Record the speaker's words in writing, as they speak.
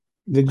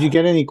Did you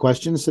get any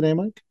questions today,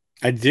 Mike?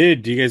 I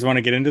did. Do you guys want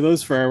to get into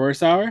those for our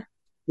worst hour?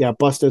 Yeah,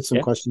 bust out some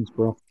Yeah. questions,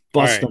 bro. All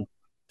Bust right. them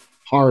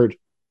hard.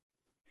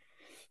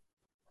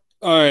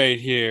 All right,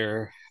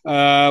 here.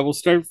 We'll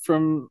start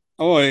from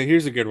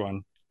here's a good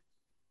one.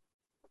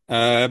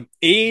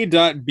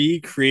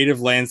 A.B Creative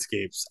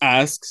Landscapes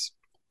asks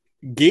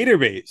Gator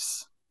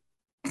Base.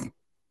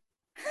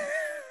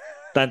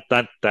 Dun,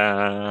 dun,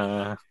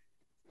 dun.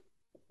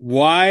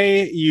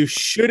 Why you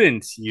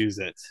shouldn't use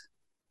it.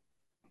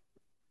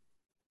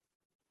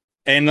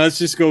 And let's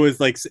just go with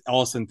like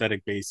all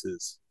synthetic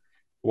bases.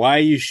 Why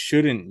you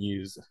shouldn't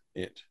use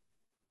it.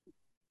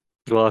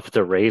 Well, if it's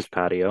a raised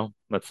patio,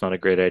 that's not a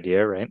great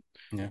idea, right?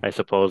 Yeah. I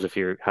suppose if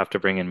you have to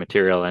bring in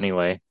material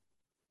anyway,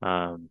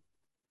 um,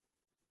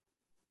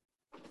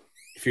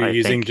 If you're I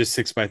using think, just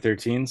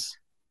 6x13s.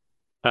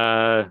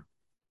 uh,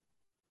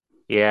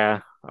 yeah,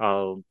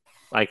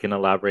 I can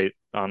elaborate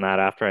on that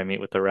after I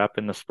meet with the rep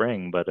in the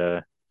spring. But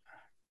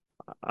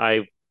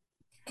I,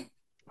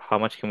 how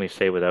much can we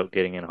say without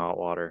getting in hot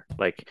water?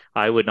 Like,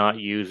 I would not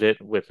use it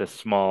with a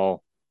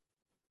small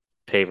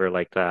paver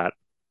like that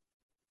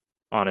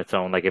on its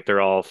own. Like if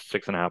they're all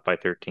 6.5 by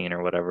 13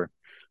 or whatever,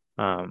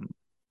 um,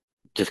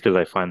 just because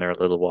I find they're a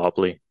little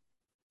wobbly.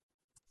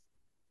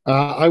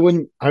 I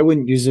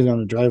wouldn't use it on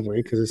a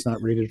driveway because it's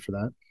not rated for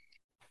that.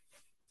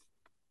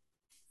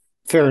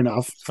 Fair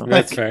enough. So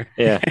That's fair.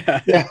 yeah,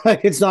 Yeah,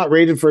 like it's not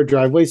rated for a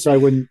driveway, so I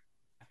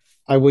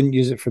wouldn't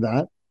use it for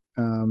that.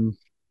 Um,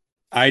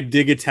 I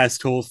dig a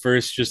test hole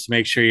first just to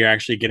make sure you're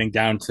actually getting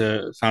down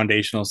to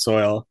foundational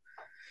soil.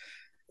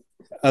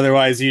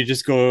 Otherwise, you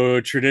just go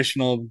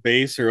traditional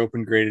base or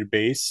open graded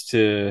base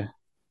to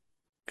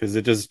because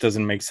it just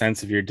doesn't make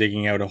sense if you're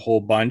digging out a whole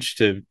bunch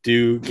to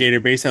do gator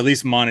base, at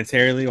least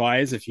monetarily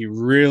wise. If you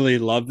really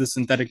love the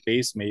synthetic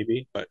base,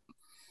 maybe, but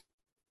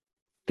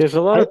there's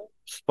a lot I of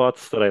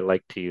spots that I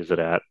like to use it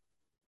at,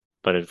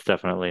 but it's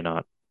definitely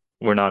not.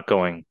 We're not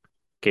going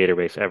gator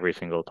base every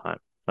single time.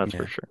 That's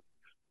for yeah. sure.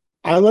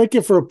 I like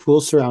it for a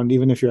pool surround,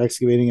 even if you're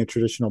excavating a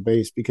traditional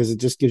base, because it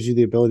just gives you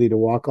the ability to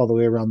walk all the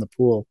way around the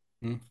pool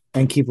Mm.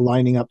 and keep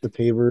lining up the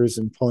pavers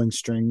and pulling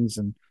strings.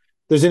 And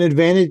there's an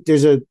advantage.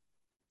 There's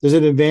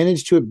an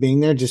advantage to it being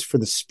there just for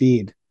the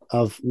speed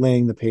of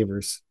laying the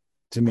pavers.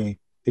 To me,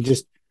 it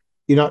just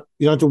you don't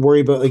have to worry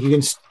about like you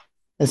can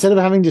instead of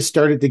having to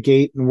start at the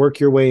gate and work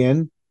your way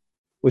in,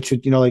 which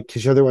would like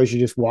because otherwise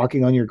you're just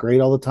walking on your grade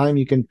all the time.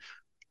 You can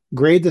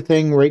grade the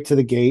thing right to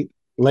the gate,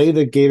 lay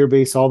the gator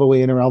base all the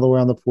way in or all the way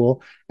around the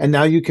pool, and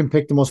now you can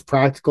pick the most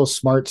practical,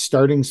 smart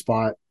starting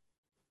spot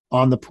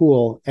on the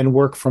pool and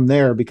work from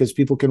there because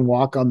people can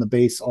walk on the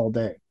base all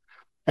day.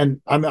 And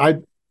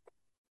I've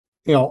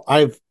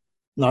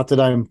not that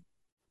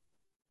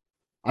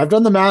I've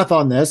done the math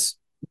on this.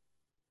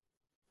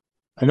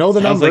 I know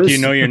the Sounds like you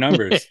numbers. know your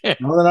numbers. I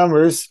know the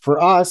numbers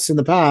for us in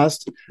the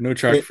past. No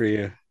truck It for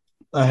you.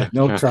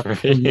 no truck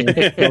for me.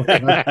 No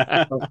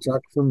truck. No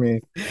truck for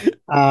me.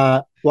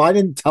 Well, I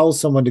didn't tell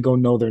someone to go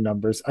know their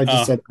numbers. I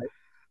just Oh,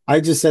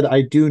 said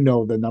I do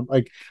know the number.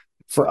 Like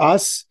for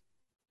us,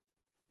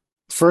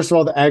 first of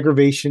all, the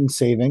aggravation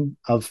saving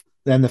of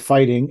then the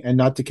fighting and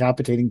not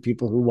decapitating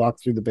people who walk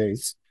through the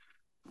base.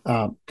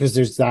 Because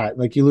there's that.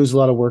 Like you lose a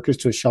lot of workers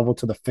to a shovel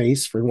to the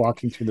face for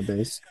walking through the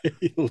base.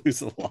 you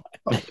lose a lot.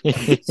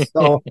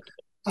 So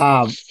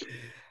um,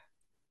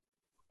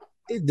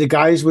 the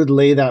guys would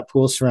lay that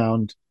pool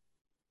surround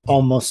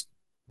almost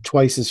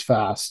twice as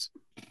fast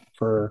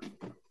for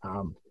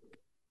um,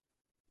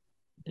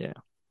 Yeah.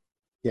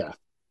 yeah,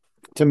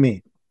 to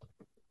me.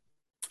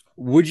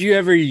 Would you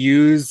ever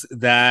use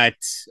that?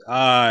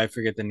 I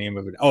forget the name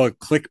of it. Oh,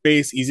 click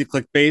base, easy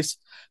click base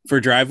for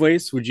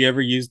driveways. Would you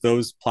ever use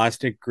those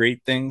plastic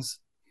grate things?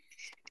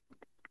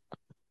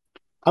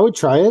 I would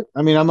try it.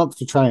 I mean, I'm up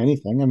to try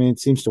anything. I mean, it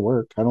seems to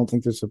work. I don't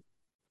think there's a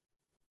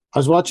I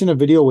was watching a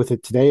video with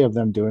it today of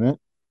them doing it.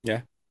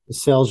 Yeah. The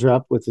sales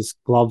rep with his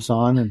gloves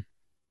on and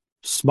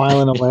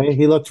smiling away.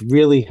 He looked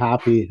really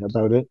happy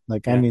about it.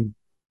 Like, I Yeah. mean,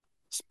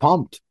 he's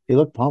pumped. He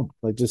looked pumped,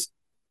 like just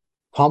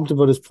pumped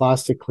about his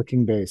plastic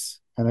clicking base.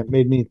 And it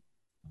made me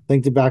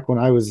think to back when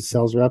I was a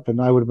sales rep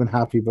and I would have been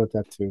happy about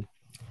that too.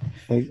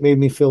 It made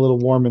me feel a little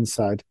warm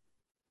inside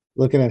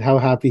looking at how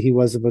happy he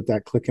was about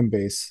that clicking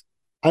base.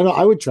 I know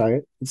I would try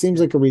it. It seems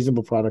Yeah. like a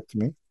reasonable product to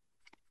me.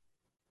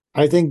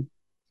 I think,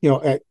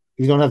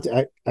 you don't have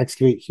to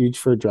excavate huge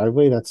for a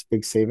driveway. That's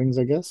big savings,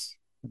 I guess.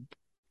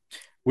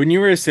 When you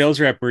were a sales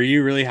rep, were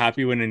you really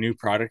happy when a new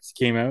product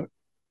came out?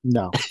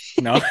 No.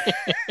 No,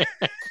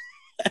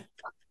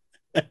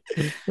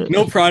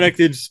 no product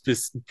in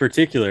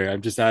particular.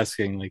 I'm just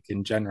asking, like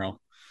in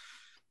general.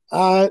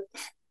 Uh,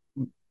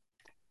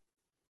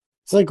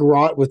 it's like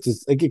rot with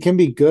this. Like it can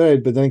be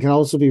good, but then it can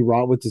also be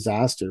wrought with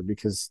disaster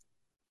because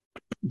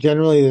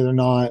generally they're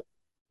not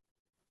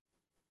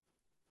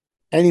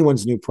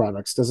anyone's new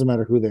products. Doesn't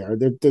matter who they are.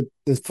 The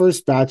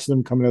first batch of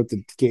them coming out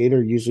the gate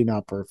are usually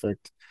not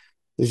perfect.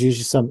 There's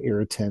usually some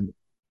irritant.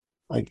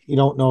 Like you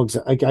don't know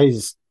exactly. Like I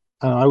don't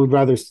know, I would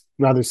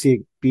rather see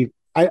it be.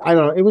 I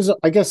don't know. It was.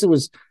 I guess it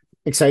was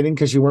exciting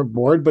because you weren't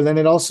bored, but then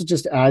it also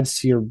just adds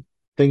to your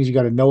things you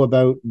got to know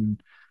about,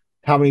 and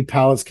how many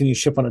pallets can you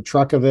ship on a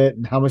truck of it,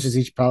 and how much is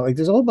each pallet. Like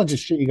there's a whole bunch of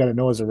shit you got to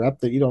know as a rep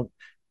that you don't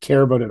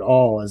care about at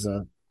all as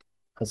a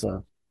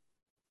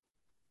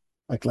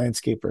like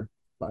landscaper.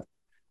 But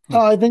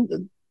I think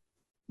that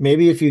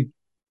maybe if you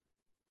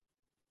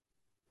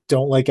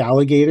don't like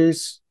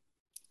alligators,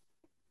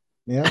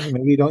 yeah,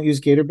 maybe you don't use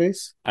gator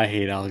base. I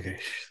hate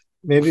alligators.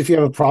 Maybe if you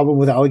have a problem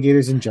with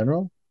alligators in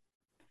general,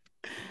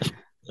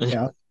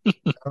 yeah, I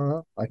don't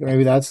know. Like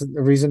maybe that's a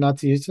reason not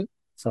to use it.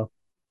 So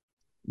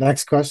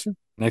next question.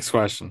 Next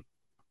question.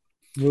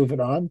 Moving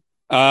on.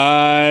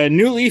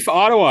 New Leaf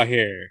Ottawa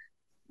here.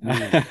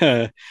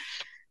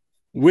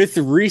 With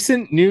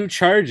recent new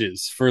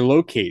charges for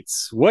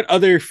locates, what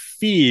other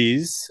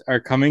fees are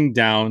coming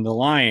down the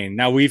line?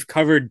 Now, we've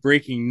covered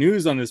breaking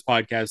news on this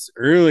podcast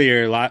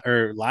earlier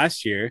or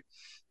last year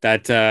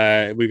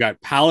that we've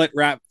got pallet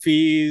wrap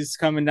fees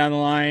coming down the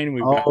line.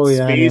 We've got Oh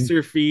yeah, man.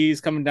 spacer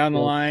fees coming down the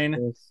Yes, line.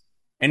 yes.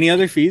 Any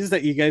other fees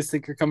that you guys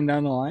think are coming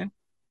down the line?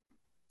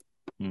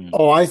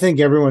 Oh, I think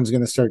everyone's going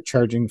to start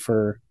charging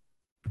for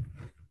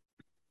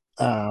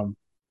um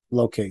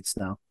locates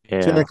now.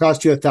 It's going Yeah. to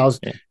cost you 1,000.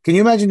 Yeah. Can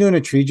you imagine doing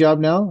a tree job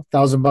now?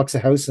 $1,000 a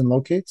house in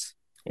locates.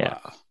 Yeah.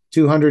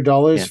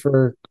 $200 Yeah.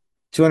 for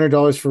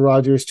 $200 for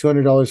Rogers,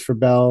 $200 for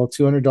Bell,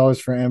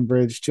 $200 for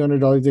Enbridge,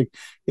 $200.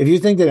 If you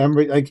think that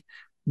Enbridge, like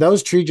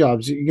those tree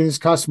jobs, you can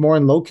just cost more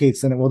in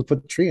locates than it will to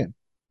put the tree in.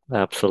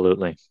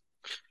 Absolutely.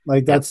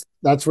 Like Yep.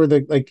 that's where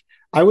the like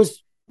I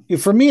was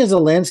for me as a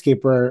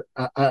landscaper,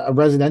 a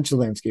residential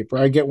landscaper,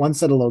 I get one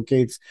set of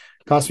locates,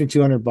 cost me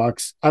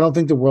 $200. I don't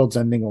think the world's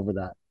ending over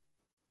that.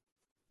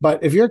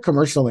 But if you're a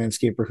commercial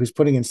landscaper who's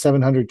putting in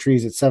 700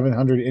 trees at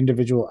 700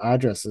 individual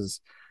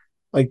addresses,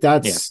 like Yeah.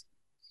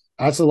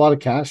 that's a lot of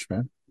cash,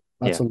 man.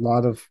 That's Yeah. a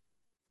lot of,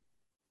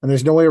 and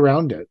there's no way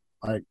around it.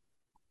 Like,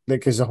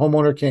 because the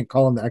homeowner can't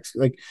call him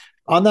like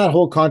on that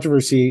whole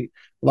controversy.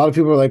 A lot of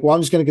people are like, "Well,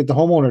 I'm just going to get the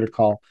homeowner to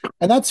call,"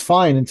 and that's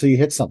fine until you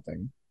hit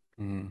something,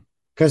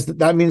 because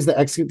that means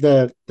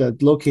the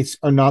locates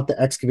are not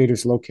the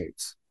excavator's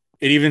locates.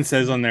 It even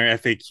says on their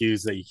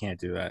FAQs that you can't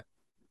do that.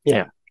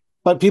 Yeah,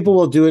 but people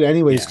will do it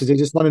anyways because they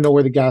just want to know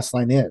where the gas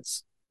line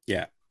is.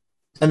 Yeah,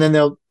 and then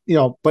they'll,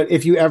 but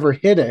if you ever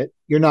hit it,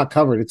 you're not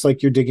covered. It's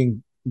like you're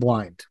digging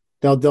blind.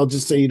 They'll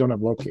just say you don't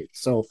have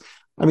locates. So,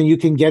 I mean, you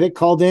can get it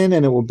called in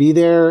and it will be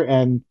there,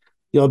 and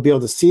you'll be able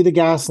to see the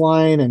gas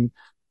line. And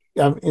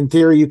in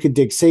theory, you could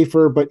dig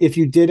safer. But if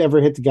you did ever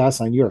hit the gas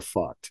line, you're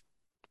fucked.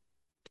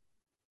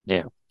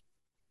 Yeah,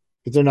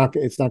 because they're not.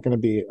 It's not going to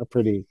be a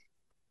pretty.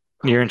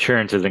 Your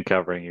insurance isn't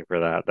covering you for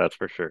that. That's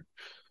for sure.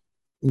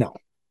 No.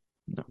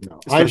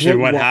 Especially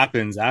what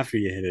happens after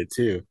you hit it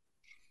too.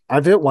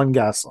 I've hit one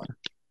gas line.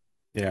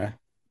 Yeah.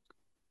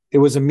 It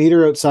was a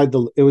meter outside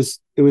the. It was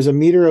a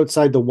meter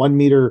outside the 1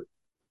 meter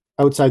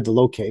outside the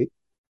locate.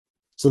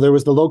 So there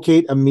was the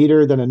locate, a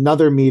meter, then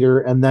another meter,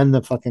 and then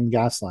the fucking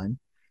gas line,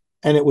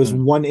 and it was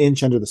 1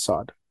 inch under the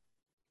sod.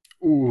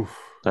 Ooh,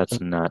 that's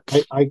nuts.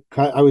 I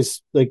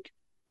was like,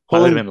 I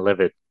would have been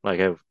livid.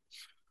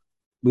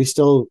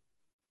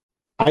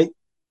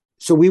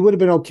 So we would have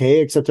been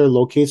okay, except our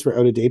locates were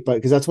out of date, but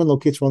because that's when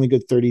locates were only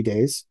good 30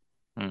 days.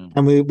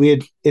 And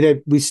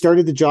we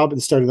started the job at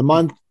the start of the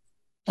month,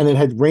 and it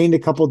had rained a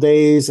couple of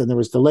days, and there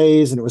was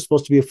delays, and it was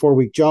supposed to be a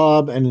 4-week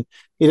job, and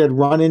it had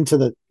run into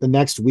the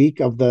next week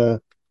of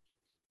the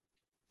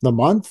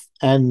month,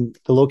 and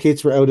the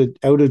locates were out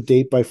of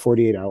date by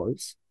 48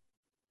 hours.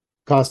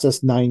 Cost us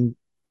 $9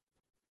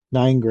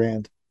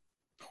 grand.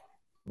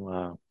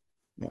 Wow.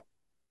 Yeah.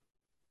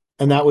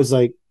 And that was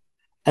like,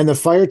 and the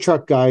fire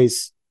truck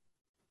guys,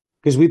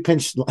 because we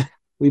pinched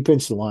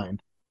the line,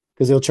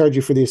 because they'll charge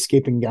you for the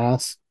escaping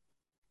gas.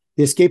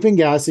 The escaping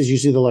gas is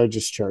usually the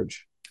largest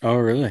charge. Oh,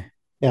 really?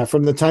 Yeah.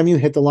 From the time you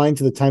hit the line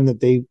to the time that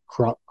they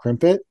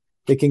crimp it,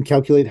 they can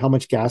calculate how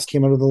much gas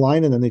came out of the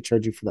line, and then they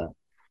charge you for that.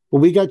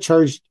 Well, we got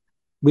charged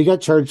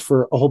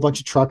for a whole bunch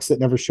of trucks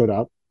that never showed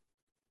up.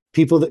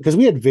 People because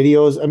we had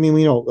videos. I mean,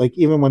 like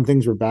even when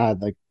things were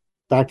bad, like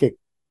back at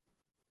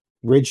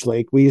Ridge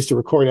Lake, we used to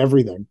record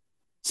everything.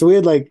 So we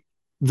had like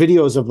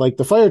videos of like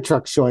the fire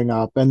trucks showing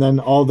up, and then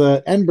all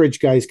the Enbridge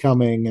guys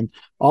coming, and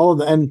all of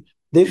the,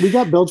 we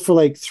got billed for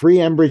like 3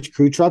 Enbridge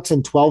crew trucks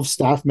and 12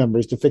 staff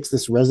members to fix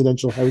this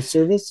residential house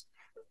service.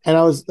 And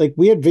I was like,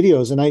 we had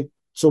videos, and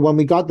so when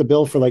we got the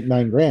bill for like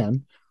 $9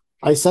 grand,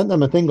 I sent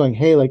them a thing going,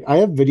 hey, like I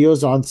have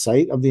videos on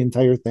site of the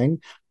entire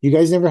thing. You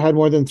guys never had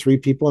more than 3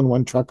 people in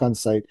one truck on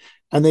site.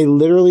 And they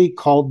literally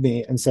called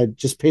me and said,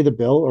 just pay the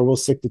bill or we'll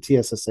sick the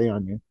TSSA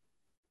on you.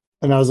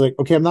 And I was like,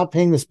 okay, I'm not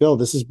paying this bill.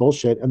 This is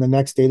bullshit. And the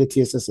next day the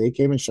TSSA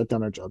came and shut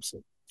down our job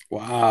site.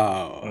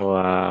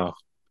 Wow.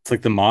 It's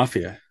like the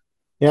mafia.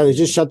 Yeah, they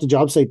just shut the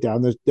job site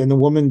down. And the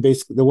woman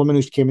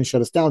who came and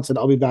shut us down said,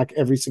 I'll be back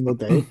every single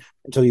day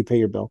until you pay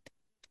your bill.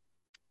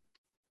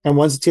 And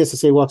once the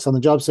TSSA walks on the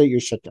job site, you're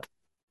shut down.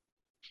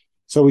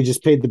 So we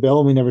just paid the bill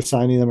and we never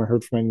saw any of them or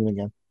heard from anyone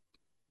again.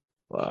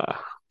 Wow.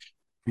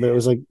 But it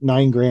was like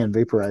 $9 grand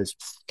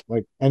vaporized.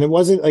 Like, and it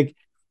wasn't like,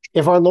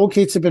 if our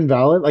locates have been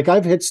valid, like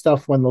I've hit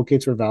stuff when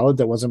locates were valid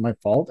that wasn't my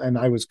fault and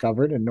I was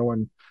covered and no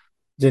one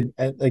did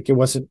like it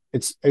wasn't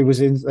it was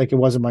in like it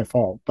wasn't my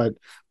fault, but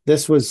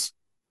this was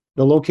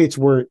the locates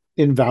were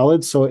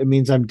invalid, so it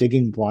means I'm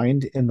digging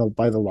blind in the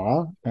by the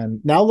law.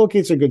 And now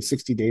locates are good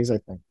 60 days, I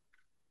think.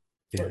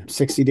 Yeah.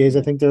 60 days,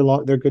 I think they're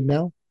good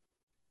now.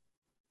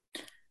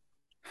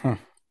 Huh.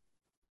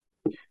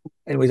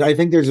 Anyways, I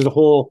think there's a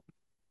whole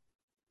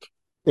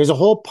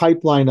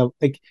pipeline of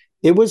like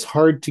it was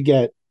hard to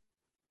get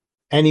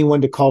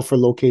anyone to call for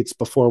locates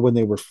before when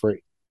they were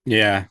free.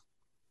 Yeah.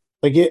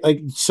 Like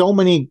so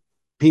many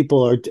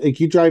people are like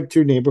you drive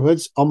through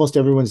neighborhoods, almost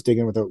everyone's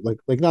digging without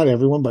like not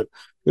everyone, but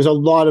there's a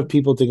lot of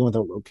people digging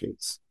without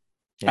locates.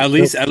 Yeah. At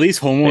least They,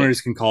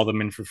 homeowners can call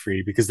them in for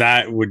free because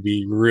that would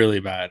be really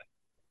bad.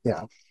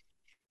 Yeah.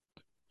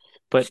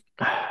 but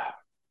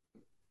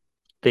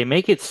they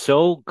make it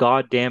so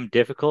goddamn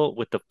difficult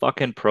with the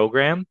fucking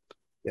program.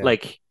 Yeah.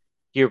 Like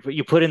you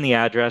put in the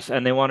address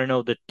and they want to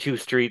know the two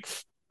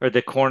streets or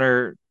the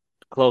corner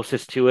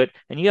closest to it,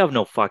 and you have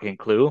no fucking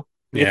clue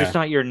because it's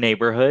Yeah. not your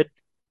neighborhood.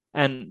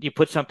 And you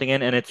put something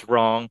in and it's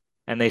wrong,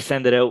 and they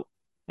send it out,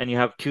 and you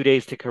have 2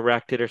 days to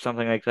correct it or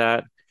something like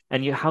that.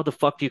 And you, how the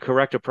fuck do you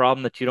correct a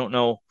problem that you don't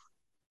know?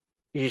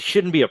 It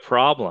shouldn't be a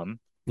problem,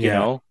 you Yeah.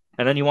 know?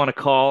 And then you want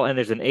to call, and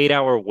there's an 8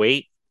 hour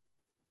wait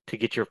to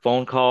get your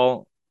phone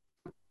call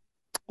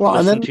Well,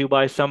 and listened then to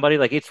by somebody.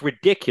 Like it's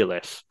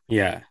ridiculous.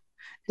 Yeah.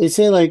 they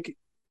say like,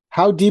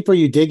 how deep are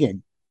you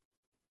digging?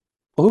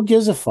 Well, who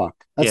gives a fuck?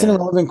 That's an Yeah.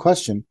 irrelevant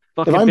question. If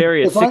Fucking I'm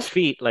bury it if I 6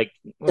 feet. Like,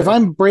 if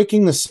I'm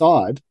breaking the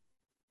sod,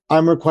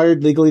 I'm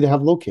required legally to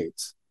have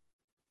locates.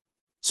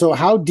 So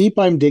how deep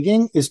I'm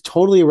digging is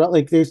totally irrelevant.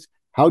 Like there's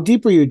how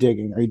deep are you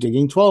digging? Are you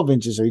digging 12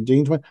 inches? Are you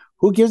digging 20?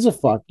 Who gives a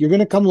fuck? You're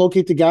gonna come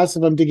locate the gas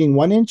if I'm digging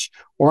 1 inch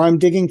or I'm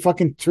digging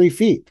fucking 3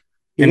 feet.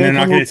 You're And gonna they're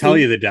not come going to tell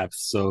locate. you the depth,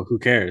 so who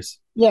cares?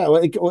 Yeah,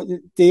 like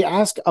they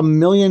ask a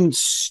million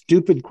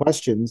stupid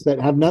questions that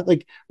have not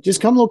like just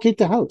come locate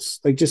the house.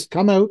 Like just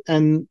come out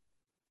and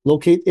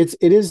locate. It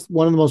is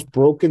one of the most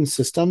broken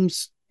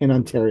systems in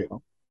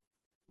Ontario,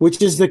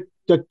 which is yeah,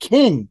 the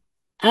king,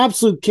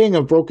 absolute king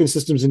of broken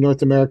systems in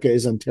North America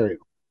is Ontario.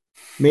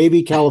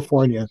 Maybe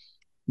California.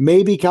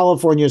 Maybe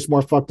California is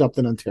more fucked up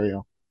than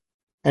Ontario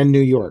and New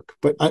York,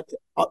 but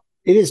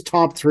it is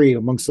top three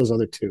amongst those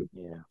other two.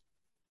 yeah,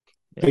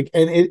 yeah. Like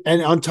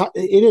and on top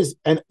it is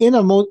and in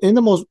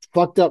the most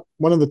fucked up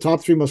one of the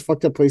top three most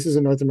fucked up places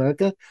in North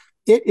America,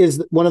 it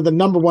is one of the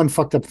number one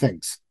fucked up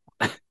things.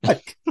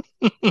 Like,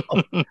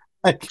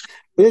 like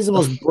it is the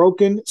most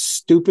broken,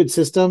 stupid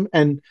system,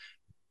 and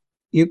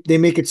they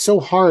make it so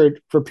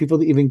hard for people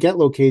to even get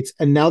locates,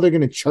 and now they're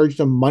going to charge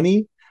them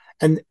money.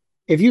 And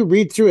if you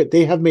read through it,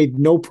 they have made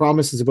no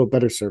promises about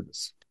better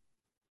service.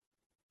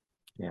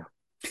 Yeah.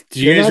 Did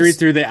you They're guys not. read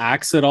through the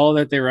acts at all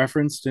that they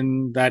referenced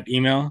in that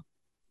email?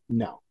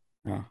 No.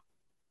 Oh,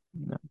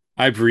 No.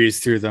 I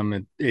breezed through them.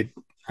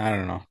 I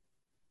don't know.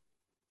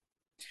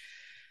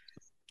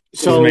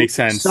 Doesn't So make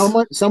sense.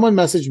 someone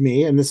messaged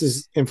me, and this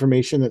is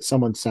information that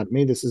someone sent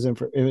me. This is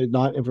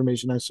not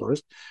information I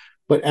sourced,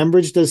 but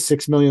Enbridge does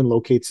 6 million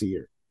locates a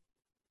year.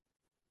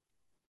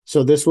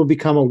 So this will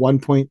become a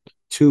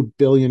 $1.2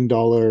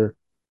 billion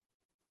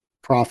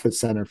profit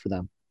center for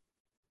them.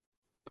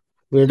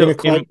 They're going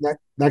So to collect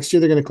next year.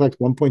 They're going to collect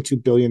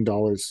 $1.2 billion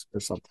or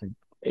something.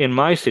 in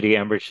my city,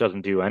 Enbridge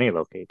doesn't do any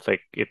locates.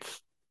 Like it's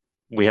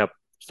we have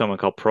someone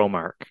called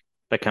ProMark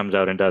that comes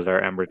out and does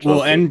our Enbridge Well,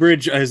 locates.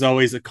 Enbridge has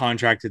always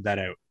contracted that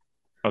out.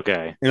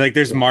 Okay. Like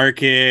there's Yeah.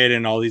 market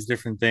and all these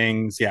different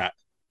things. Yeah.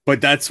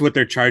 But that's what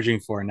they're charging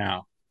for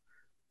now.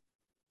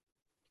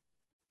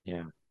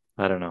 Yeah.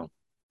 I don't know.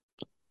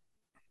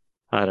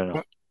 I don't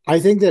know. I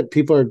think that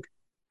people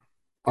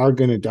are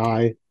going to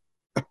die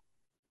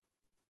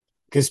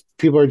because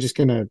people are just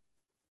going to.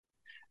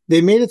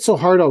 They made it so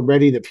hard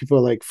already that people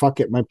are like, "Fuck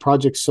it, my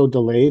project's so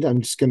delayed.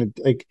 I'm just gonna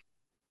dig."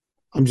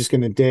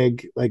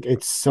 Like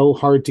it's so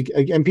hard to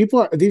and people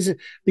are these are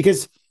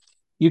because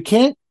you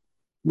can't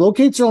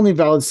locates are only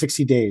valid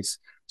 60 days.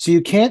 So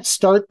you can't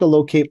start the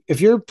locate if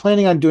you're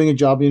planning on doing a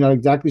job and you're not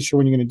exactly sure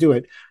when you're going to do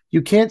it,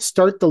 you can't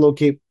start the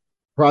locate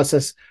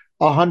process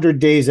 100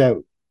 days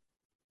out.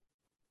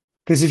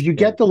 Because if you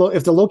Yeah. get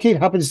if the locate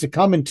happens to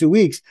come in 2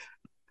 weeks,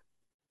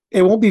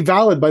 it won't be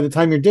valid by the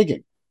time you're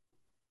digging.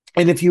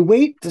 And if you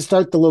wait to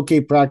start the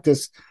locate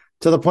practice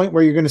to the point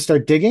where you're going to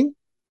start digging,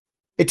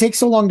 it takes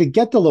so long to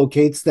get the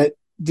locates that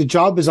the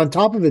job is on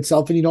top of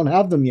itself and you don't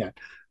have them yet.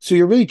 So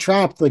you're really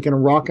trapped like in a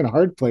rock and a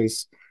hard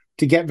place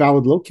to get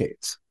valid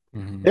locates.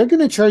 Mm-hmm. They're going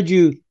to charge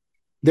you,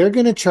 they're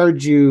going to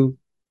charge you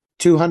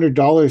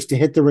 $200 to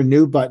hit the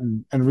renew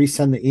button and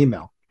resend the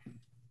email.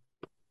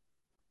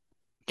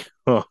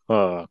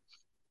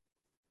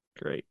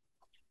 Great.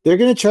 They're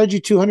going to charge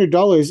you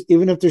 $200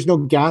 even if there's no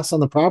gas on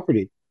the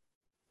property.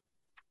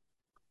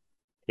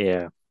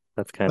 Yeah.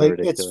 That's kind of Like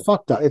it's ridiculous.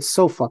 fucked up. It's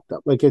so fucked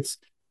up. Like it's,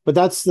 but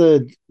that's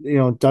the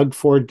Doug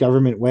Ford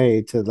government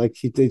way to like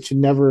they should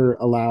never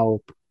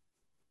allow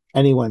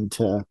anyone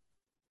to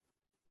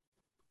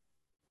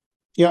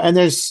and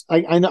there's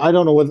I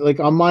don't know what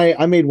like on my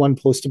I made one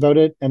post about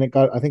it and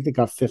I think it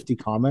got 50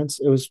 comments.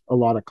 It was a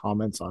lot of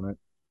comments on it.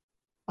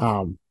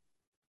 Um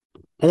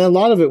And a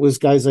lot of it was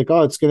guys like,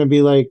 oh, it's going to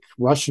be like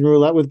Russian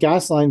roulette with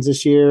gas lines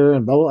this year,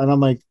 and blah, blah. And I'm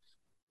like,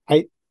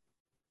 I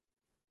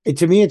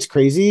to me it's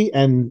crazy,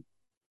 and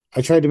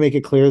I tried to make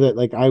it clear that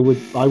like I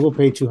will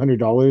pay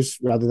 $200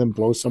 rather than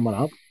blow someone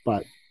up,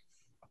 but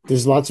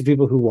there's lots of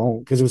people who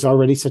won't because it was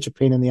already such a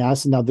pain in the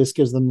ass, and now this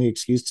gives them the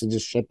excuse to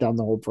just shut down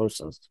the whole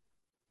process.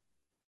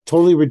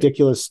 Totally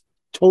ridiculous,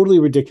 totally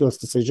ridiculous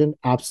decision.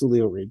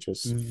 Absolutely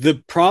outrageous.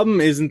 The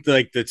problem isn't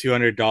like the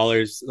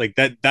 $200, like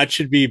that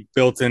should be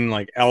built in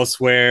like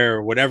elsewhere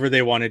or whatever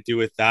they want to do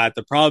with that.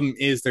 The problem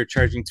is they're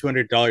charging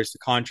 $200 to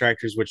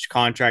contractors, which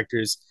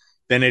contractors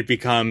then it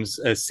becomes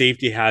a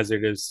safety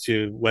hazard as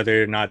to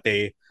whether or not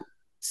they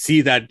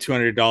see that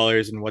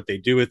 $200 and what they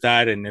do with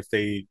that, and if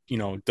they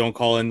don't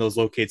call in those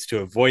locates to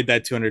avoid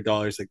that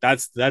 $200. Like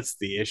that's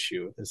the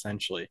issue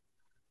essentially.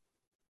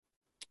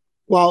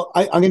 Well,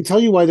 I can tell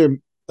you why they're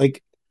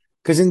like,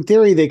 because in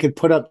theory they could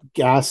put up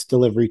gas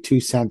delivery 2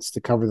 cents to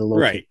cover the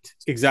locate. Right,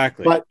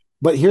 exactly.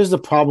 But here's the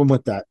problem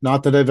with that.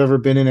 Not that I've ever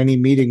been in any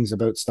meetings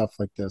about stuff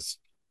like this.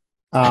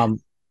 Um,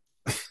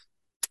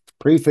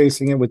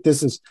 Prefacing it with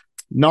this is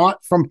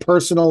not from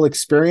personal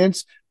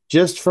experience,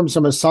 just from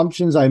some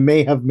assumptions I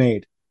may have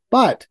made.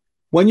 But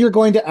when you're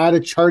going to add a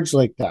charge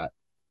like that,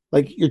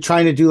 like you're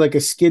trying to do like a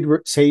skid,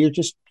 say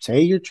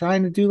you're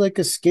trying to do like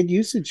a skid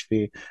usage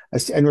fee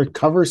and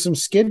recover some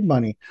skid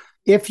money.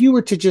 If you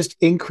were to just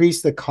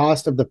increase the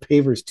cost of the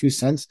pavers 2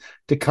 cents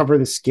to cover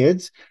the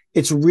skids,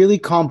 it's really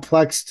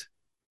complex.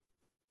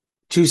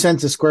 2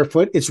 cents a square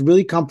foot, it's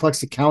really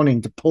complex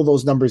accounting to pull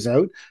those numbers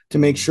out to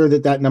make sure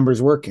that that number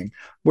is working.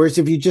 Whereas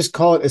if you just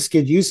call it a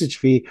skid usage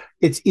fee,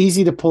 it's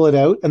easy to pull it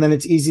out, and then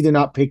it's easy to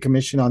not pay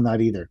commission on that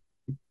either.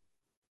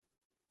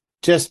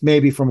 Just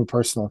maybe from a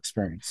personal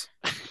experience.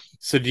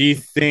 So do you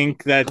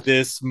think that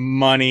this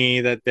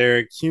money that they're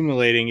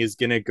accumulating is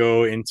going to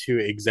go into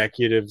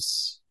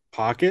executives'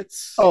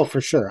 pockets? Oh, for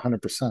sure,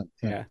 100%.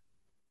 Yeah.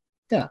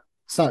 Yeah.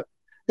 It's not.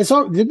 It's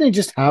all. Didn't they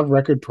just have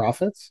record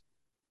profits?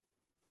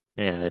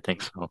 Yeah, I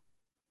think so.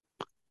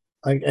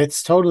 Like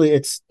it's totally.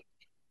 It's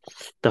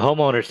The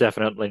homeowner's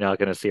definitely not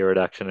going to see a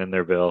reduction in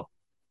their bill.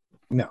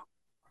 no.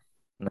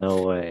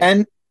 No way.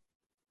 And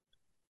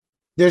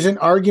there's an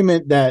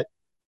argument that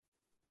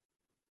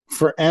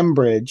for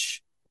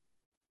Enbridge,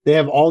 they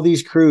have all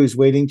these crews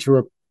waiting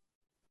to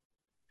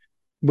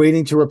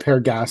repair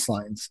gas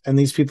lines, and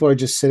these people are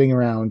just sitting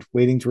around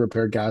waiting to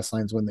repair gas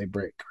lines when they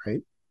break.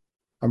 Right?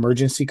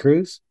 Emergency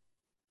crews.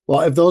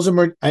 Well, if those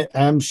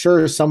I'm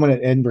sure someone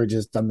at Enbridge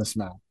has done this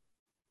math.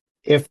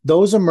 If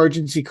those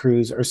emergency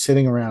crews are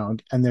sitting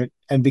around and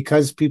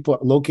because people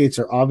locates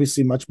are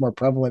obviously much more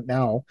prevalent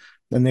now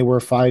than they were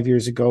 5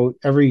 years ago,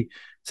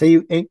 say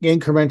you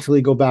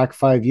incrementally go back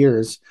 5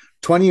 years,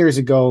 20 years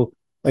ago,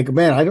 like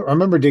man, I don't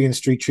remember digging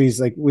street trees.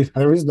 Like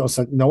there was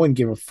no one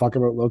gave a fuck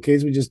about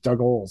locates. We just dug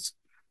holes,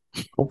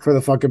 hope for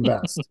the fucking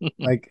best.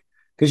 Like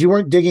because you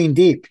weren't digging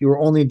deep, you were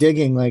only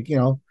digging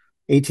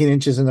 18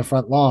 inches in the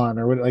front lawn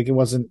or like it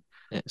wasn't.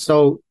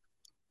 So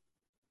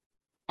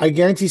I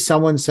guarantee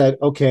someone said,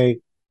 okay,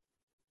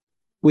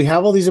 we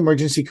have all these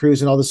emergency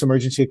crews and all this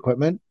emergency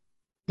equipment.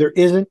 There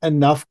isn't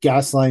enough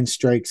gas line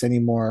strikes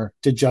anymore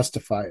to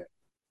justify it.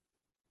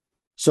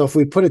 So if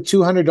we put a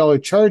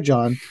 $200 charge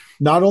on,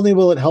 not only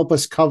will it help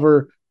us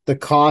cover the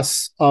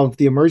costs of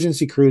the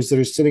emergency crews that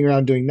are sitting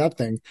around doing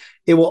nothing,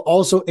 it will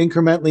also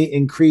incrementally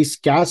increase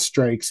gas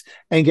strikes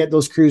and get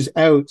those crews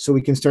out so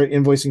we can start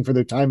invoicing for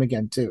their time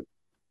again too.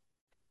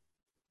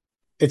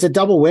 It's a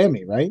double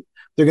whammy, right?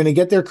 They're going to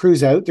get their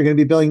crews out. They're going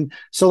to be billing.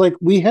 So like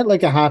we had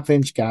like a 1/2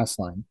 inch gas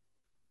line.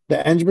 The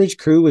Enbridge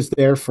crew was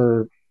there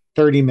for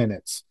 30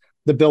 minutes.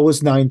 The bill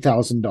was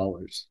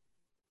 $9,000.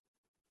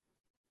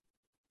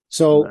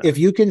 So if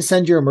you can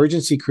send your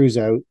emergency crews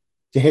out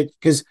to hit,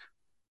 because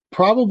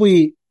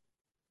probably,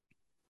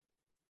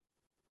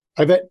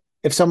 I bet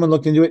if someone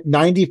looked into it,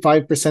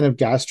 95% of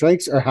gas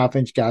strikes are 1/2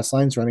 inch gas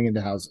lines running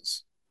into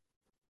houses.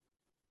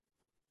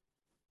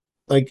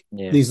 Like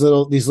these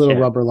little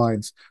rubber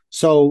lines.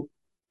 So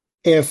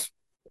if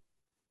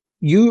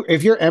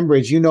you're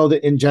Enbridge, you know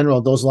that in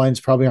general those lines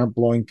probably aren't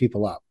blowing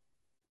people up,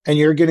 and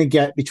you're going to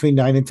get between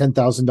 $9,000 and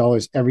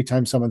 $10,000 every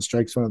time someone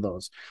strikes one of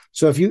those.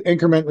 So if you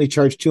incrementally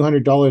charge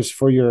 $200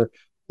 for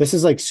this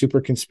is like super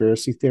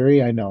conspiracy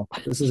theory. I know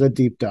this is a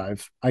deep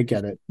dive. I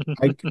get it.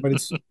 But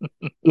it's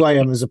who I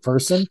am as a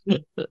person.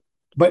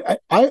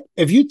 But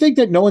if you think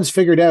that no one's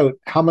figured out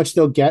how much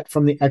they'll get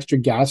from the extra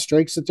gas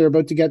strikes that they're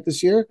about to get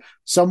this year,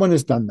 someone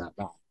has done that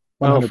now.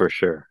 100%. Oh, for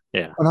sure.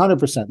 Yeah.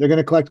 100%. They're going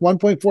to collect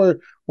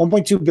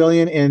 1.2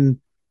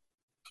 billion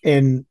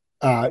in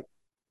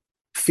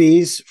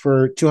fees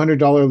for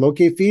 $200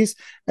 locate fees.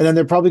 And then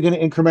they're probably going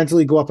to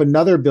incrementally go up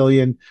another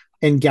billion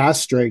in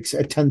gas strikes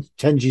at 10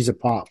 G's a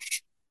pop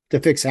to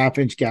fix 1/2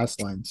 inch gas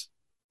lines.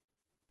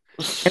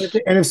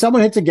 And if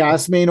someone hits a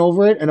gas main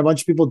over it and a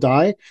bunch of people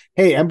die,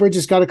 hey, Enbridge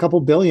has got a couple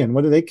billion.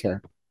 What do they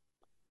care?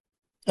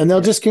 And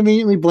they'll just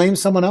conveniently blame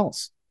someone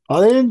else.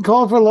 Oh, they didn't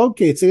call for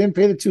locates. They didn't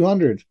pay the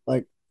 200.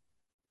 Like,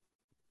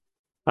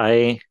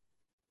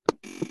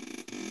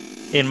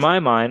 in my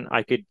mind,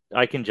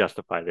 I can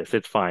justify this.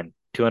 It's fine.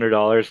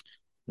 $200,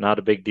 not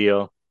a big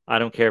deal. I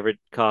don't care if it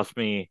costs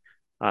me,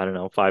 I don't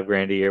know, 5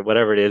 grand a year,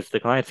 whatever it is, the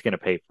client's going to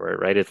pay for it,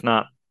 right? It's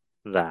not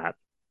that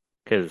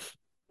because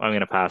I'm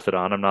going to pass it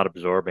on. I'm not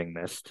absorbing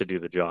this to do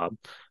the job.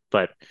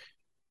 But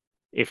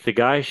if the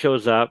guy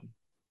shows up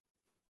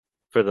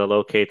for the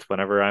locates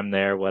whenever I'm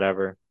there,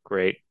 whatever,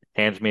 great,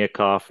 hands me a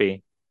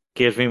coffee,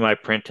 gives me my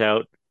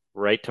printout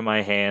right to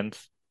my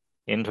hands,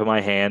 into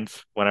my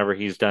hands whenever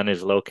he's done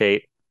his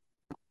locate,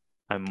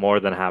 I'm more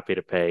than happy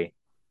to pay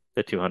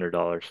the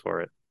 $200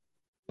 for it.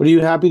 But are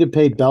you happy to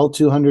pay Bell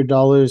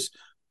 $200,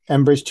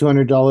 Enbridge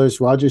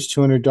 $200, Rogers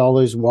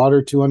 $200,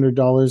 Water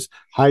 $200,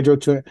 Hydro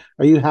 $200?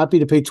 Are you happy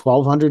to pay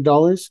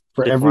 $1,200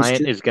 for The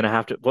client is going to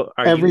have to, well,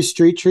 are every you?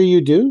 street tree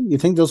you do? You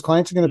think those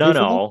clients are going to No, pay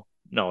for that? no,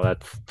 no,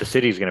 that's the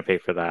city's going to pay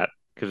for that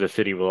because the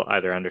city will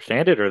either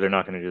understand it or they're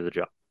not going to do the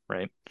job,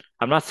 right?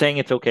 I'm not saying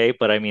it's okay,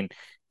 but I mean,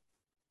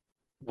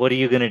 what are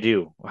you going to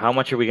do? How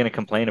much are we going to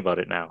complain about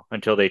it now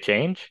until they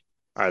change?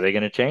 Are they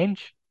going to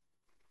change?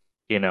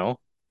 You know,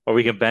 or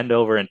we can bend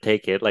over and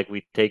take it like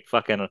we take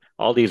fucking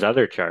all these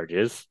other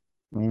charges,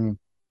 Mm,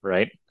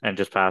 right? And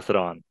just pass it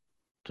on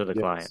to the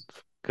yes. clients.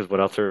 Because what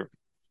else are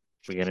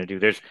we going to do?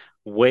 There's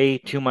way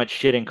too much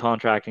shit in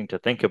contracting to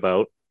think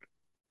about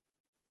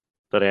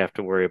that I have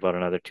to worry about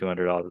another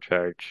 $200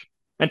 charge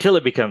until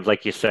it becomes,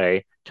 like you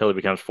say, until it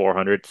becomes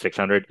 400,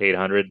 600,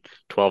 800,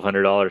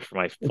 $1,200 for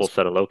my full It's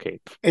set of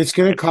locates, it's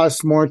going to right?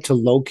 cost more to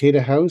locate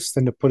a house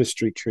than to put a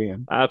street tree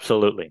in.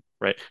 Absolutely,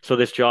 right. So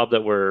this job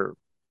that we're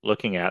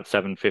looking at,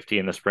 750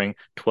 in the spring,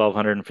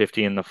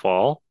 1,250 in the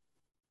fall.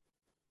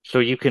 So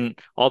you can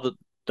all the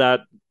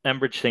that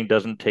Enbridge thing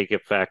doesn't take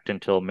effect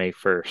until May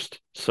 1st.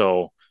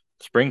 So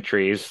spring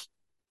trees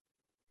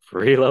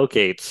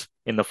relocates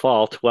in the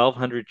fall,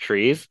 1,200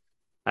 trees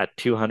at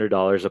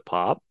 $200 a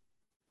pop.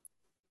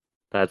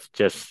 That's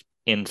just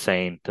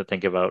insane to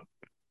think about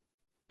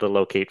the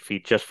locate fee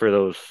just for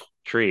those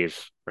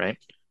trees, right?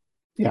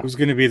 Yeah. Who's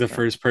going to be the Yeah.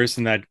 first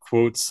person that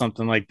quotes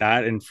something like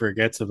that and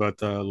forgets about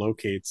the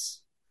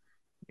locates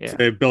Yeah.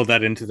 to build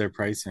that into their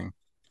pricing?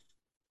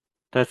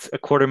 That's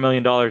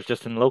 $250,000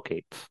 just in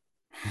locates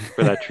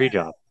for that tree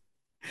job.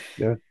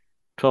 Yeah.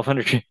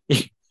 1,200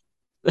 trees.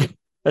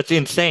 That's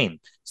insane.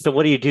 So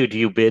what do? Do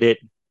you bid it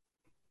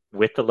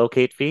with the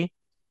locate fee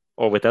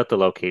or without the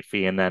locate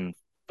fee and then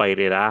fight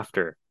it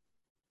after?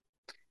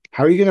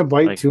 How are you going to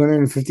bite Like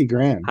 250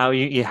 grand? how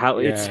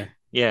it's Yeah.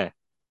 yeah, you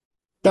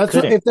That's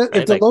what couldn't, if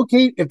right? the Like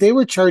locate if they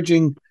were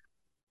charging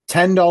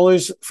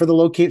 $10 for the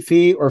locate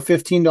fee or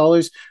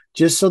 $15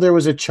 just so there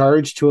was a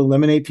charge to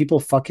eliminate people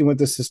fucking with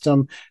the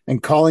system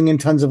and calling in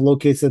tons of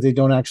locates that they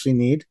don't actually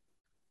need.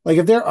 Like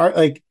if there are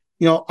like,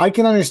 I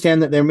can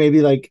understand that there may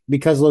be like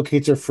because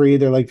locates are free,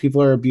 they're like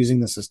people are abusing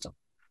the system.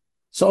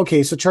 So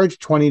okay, so charge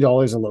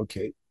 $20 a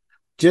locate.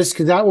 Just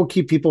because that will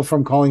keep people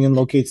from calling in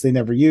locates they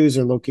never use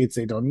or locates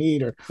they don't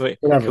need or wait,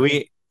 whatever.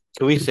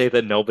 can we say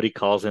that nobody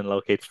calls in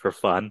locates for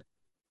fun?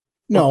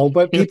 No,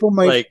 but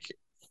Like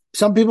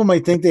some people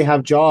might think they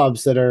have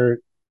jobs that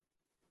are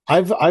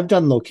I've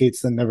done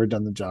locates that never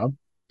done the job.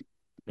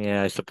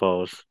 yeah, I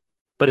suppose.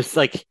 But it's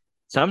like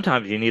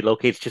sometimes you need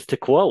locates just to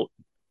quote,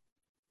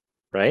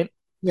 right?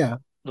 Yeah,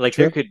 Like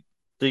true.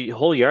 the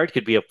whole yard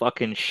could be a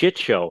fucking shit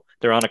show.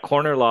 They're on a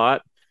corner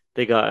lot.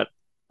 They got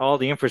all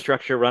the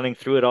infrastructure running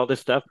through it, all this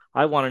stuff.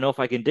 I want to know if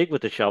I can dig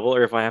with the shovel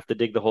or if I have to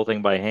dig the whole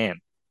thing by hand,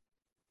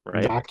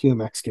 right?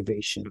 Vacuum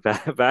excavation.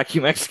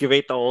 Vacuum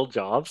excavate the whole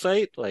job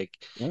site. Like,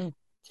 Yeah.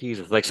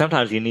 Jesus, like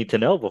sometimes you need to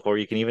know before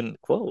you can even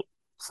quote.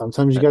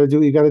 Sometimes you Uh, got to do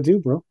what you got to do,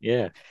 bro.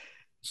 yeah.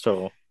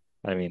 So,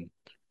 I mean,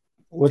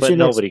 What's but your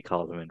next? nobody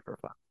calls them in for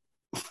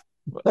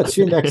What's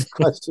your next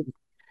fun. question?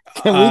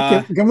 Can we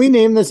Uh, can we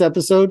name this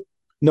episode?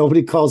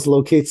 Nobody calls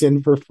locates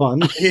in for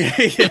fun. yeah,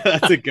 yeah,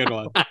 that's a good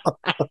one.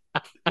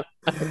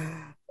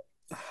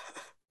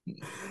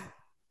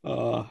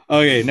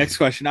 Okay, next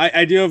question.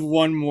 I do have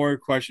one more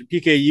question.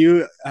 PK,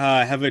 you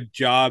have a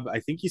job. I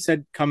think you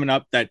said coming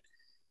up that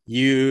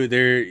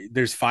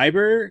there's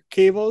fiber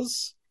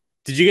cables.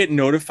 Did you get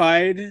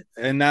notified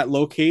in that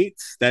locate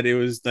that it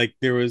was like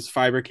there was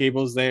fiber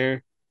cables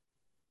there,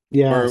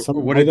 Yeah, or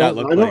some what did that I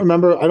look don't like?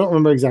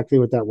 remember exactly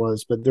what that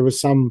was, but there was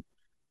some.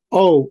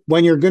 Oh,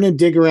 when you're going to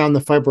dig around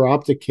the fiber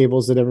optic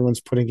cables that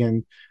everyone's putting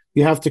in,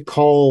 you have to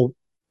call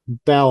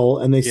Bell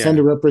and they send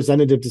Yeah. a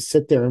representative to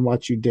sit there and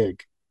watch you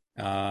dig.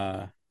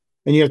 Uh.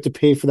 And you have to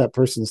pay for that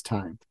person's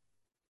time.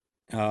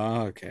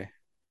 Oh, okay.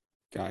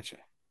 Gotcha.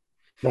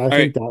 I All right.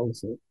 think that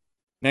was it.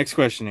 Next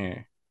question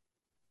here.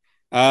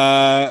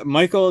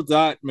 Michael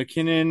dot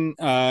McKinnon,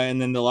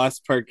 and then the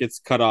last part gets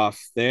cut off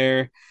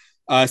there.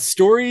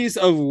 Stories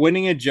of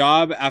winning a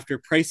job after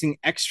pricing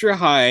extra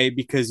high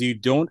because you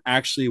don't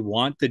actually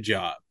want the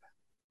job.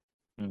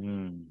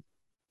 Mm.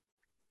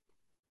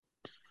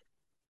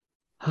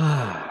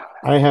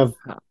 I have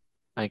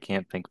I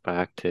can't think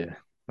back to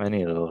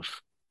any of those.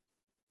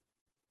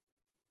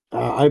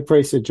 I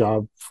priced a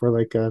job for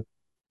like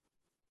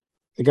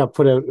it got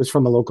put out. It was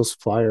from a local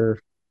supplier,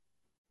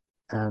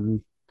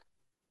 and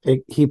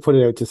he put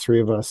it out to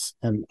three of us,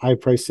 and I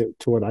priced it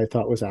to what I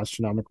thought was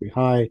astronomically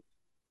high.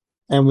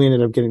 and we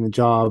ended up getting the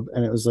job.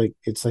 And it was like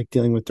it's like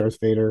dealing with Darth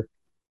Vader.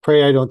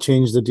 Pray I don't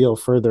change the deal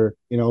further.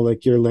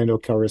 Like you're Lando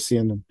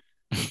Calrissian,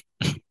 and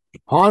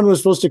Han was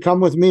supposed to come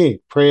with me.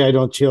 Pray I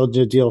don't change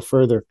the deal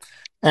further.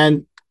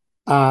 And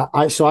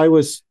I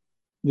was.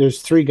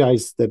 There's three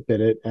guys that bid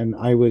it, and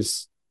I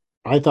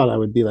thought I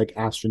would be like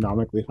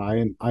astronomically high,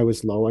 and I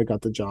was low. I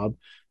got the job,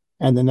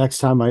 and the next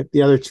time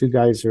the other two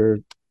guys are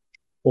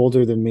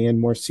older than me and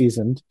more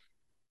seasoned.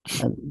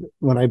 And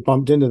when I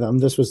bumped into them,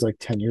 this was like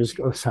 10 years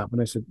ago. This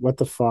happened. I said, "What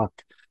the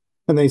fuck?"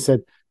 And they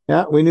said,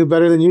 "Yeah, we knew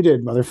better than you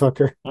did,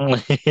 motherfucker."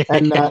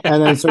 And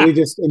then so we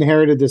just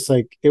inherited this,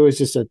 like it was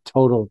just a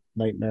total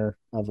nightmare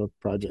of a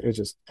project. It was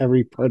just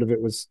every part of it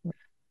was,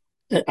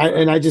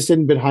 and I just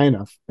didn't bid high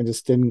enough. I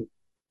just didn't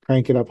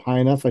crank it up high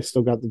enough. I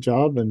still got the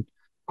job, and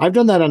I've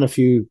done that on a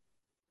few.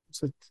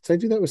 So did I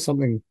do that with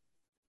something?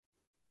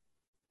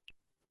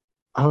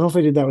 I don't know if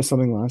I did that with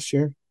something last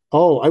year.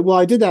 Oh,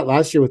 I did that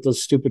last year with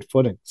those stupid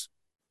footings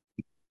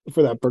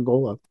for that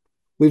pergola.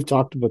 We've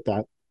talked about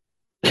that.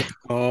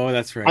 Oh,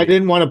 that's I right.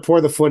 didn't want to pour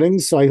the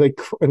footings, so it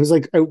was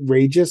like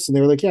outrageous, and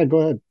they were like, "Yeah, go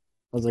ahead."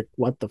 I was like,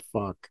 "What the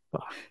fuck?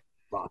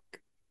 Fuck!"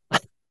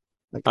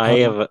 Like, I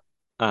have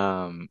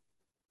um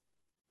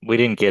we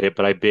didn't get it,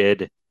 but I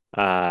bid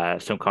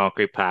some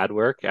concrete pad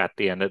work at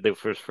the end of the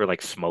for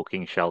like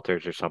smoking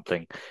shelters or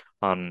something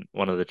on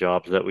one of the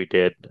jobs that we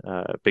did,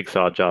 big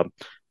saw job.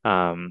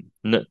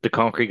 The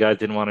concrete guys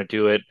didn't want to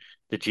do it.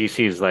 The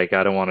GC's like,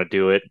 I don't want to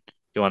do it.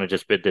 You want to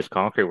just bid this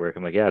concrete work?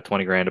 I'm like, yeah,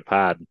 20 grand a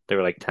pad. They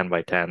were like 10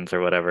 by 10s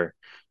or whatever.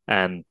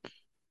 And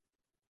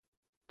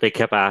they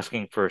kept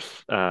asking for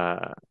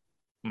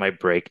my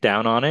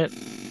breakdown on it.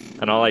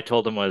 And all I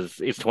told them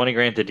was, it's 20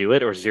 grand to do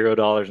it or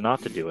 $0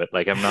 not to do it.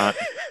 Like, I'm not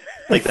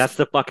like, that's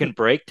the fucking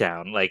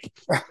breakdown. Like,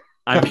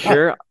 I'm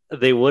sure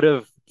they would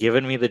have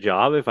given me the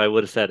job if I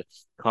would have said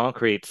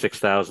concrete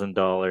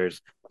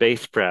 $6,000,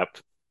 base prep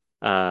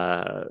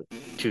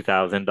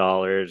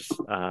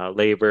 $2,000,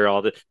 labor,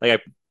 all the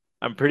like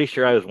I'm pretty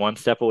sure I was one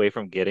step away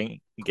from getting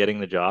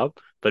the job,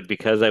 but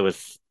because I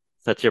was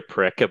such a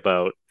prick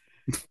about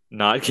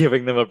not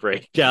giving them a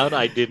breakdown,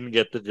 I didn't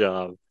get the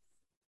job.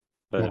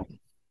 But yeah.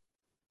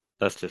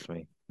 that's just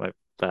me. My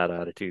bad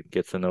attitude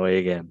gets in the way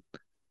again.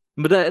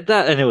 But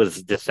that and it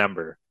was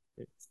December.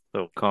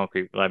 So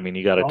concrete, I mean,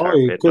 you got a Oh, tar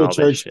you pit and could have all this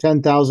charged shit.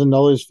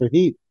 $10,000 for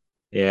heat.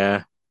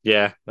 Yeah.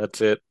 Yeah,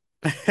 that's it.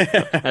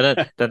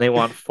 And then they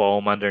want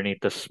foam underneath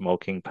the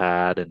smoking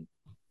pad and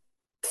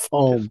just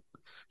Foam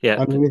yeah,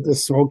 underneath the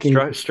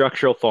smoking.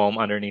 structural foam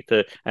underneath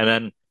it, and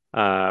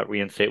then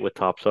reinstate with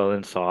topsoil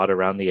and sod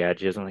around the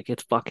edges. I'm like,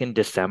 it's fucking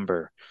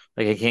December.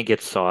 Like I can't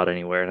get sod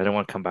anywhere, and I don't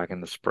want to come back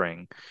in the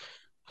spring.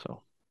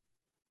 So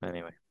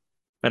anyway,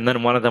 and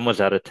then one of them was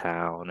out of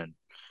town, and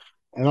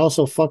And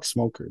also fuck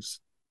smokers.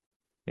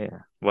 yeah,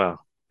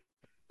 well,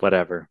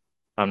 whatever.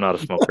 I'm not a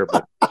smoker,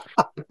 but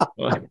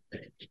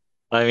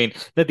I mean,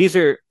 these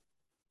are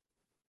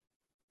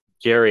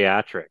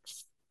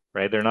geriatrics,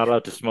 right? They're not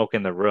allowed to smoke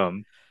in the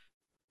room.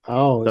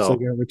 Oh, it's like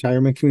So, a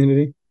retirement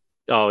community.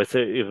 oh, it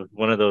was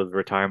one of those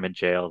retirement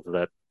jails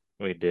that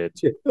we did.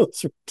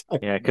 Jails Yeah,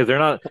 retirement. because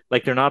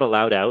they're not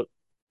allowed out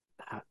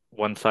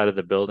one side of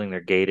the building.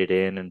 They're gated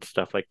in and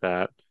stuff like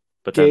that.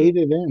 But then,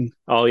 Gated in.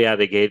 oh yeah,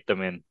 they gate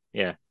them in.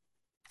 Yeah,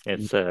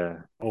 it's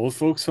Old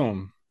folks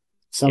home.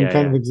 Some yeah,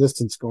 kind of yeah,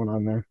 existence going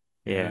on there.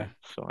 yeah. Yeah.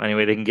 So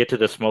anyway, they can get to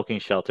the smoking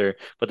shelter,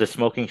 but the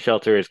smoking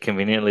shelter is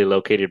conveniently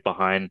located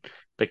behind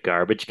the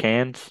garbage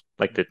cans,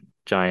 like the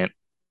giant.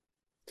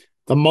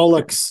 The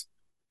mullocks,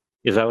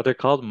 Is that what they're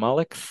called?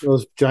 Mullocks?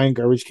 those giant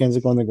garbage cans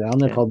that go on the ground,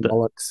 they're Yeah, called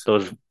mullocks.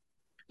 those.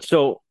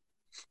 So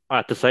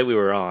at the site we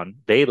were on,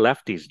 they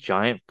left these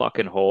giant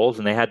fucking holes,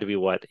 and they had to be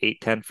what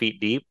 8, 10 feet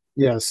deep,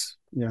 Yes.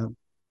 Yeah.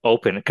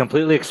 open,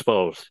 completely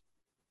exposed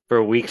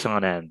for weeks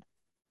on end.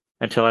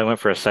 Until I went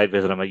for a site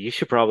visit. I'm like, you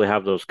should probably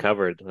have those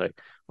covered. Like,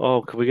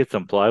 oh, could we get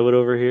some plywood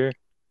over here?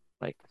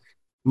 Like,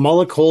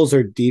 Mullock holes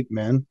are deep,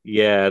 man.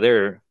 yeah,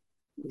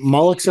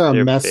 Mullocks are a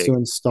they're mess to big.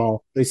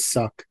 install. They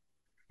suck.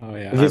 Oh If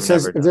yeah. it I've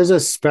says never if done there's them. a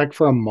spec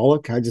for a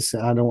mullock, I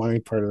don't want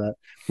any part of that.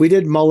 We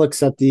did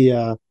mullocks at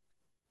the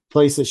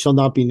place that shall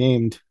not be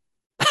named.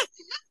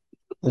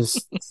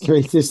 There's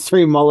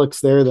three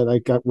mullocks there that I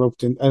got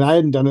roped in, and I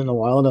hadn't done it in a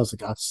while, and I was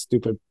like, "Ah,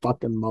 stupid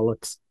fucking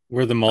mullocks."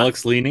 Were the I,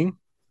 Mullocks leaning?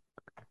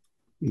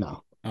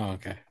 No, Oh,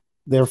 okay.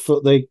 they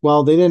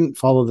didn't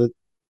follow the.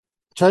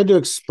 Tried to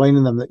explain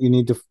to them that you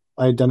need to.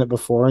 I had done it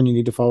before, and you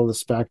need to follow the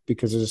spec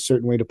because there's a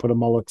certain way to put a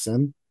mullocks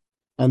in,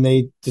 and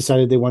they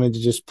decided they wanted to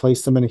just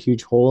place them in a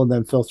huge hole and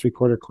then fill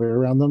 3/4 clear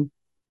around them,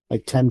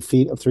 like 10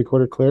 feet of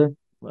 3/4 clear.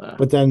 uh,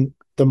 But then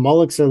the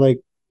mullocks are like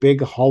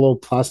big hollow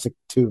plastic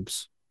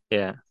tubes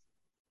yeah,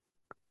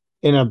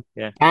 in a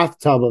yeah,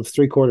 bathtub of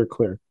 3/4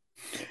 clear.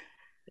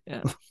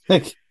 yeah.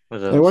 Like It they're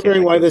doesn't seem wondering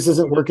like why it would this go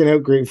isn't over. working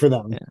out great for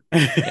them. Yeah,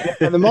 yeah.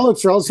 And the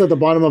mullocks are also at the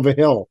bottom of a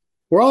hill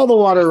where all the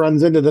water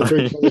runs into the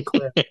 3/4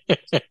 clear.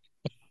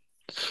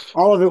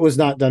 All of it was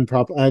not done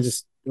properly. I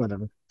just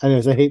whatever.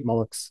 Anyways, I hate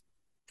mullocks.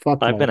 Fuck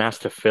I've been mullocks.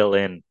 asked to fill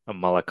in a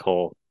mullock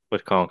hole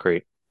with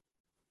concrete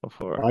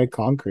before Why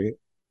concrete?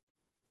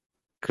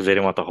 because they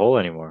didn't want the hole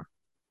anymore.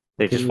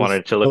 They Can just you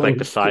wanted just it to look fill it like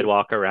the with dirt?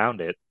 sidewalk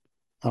around it.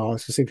 Oh, I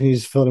was just saying, can you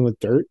just fill it in with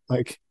dirt?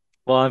 Like,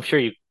 Well, I'm sure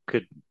you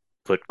could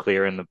put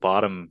clear in the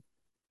bottom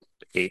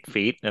 8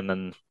 feet, and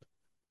then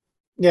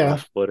the yeah,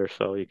 last foot or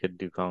so you could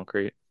do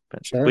concrete.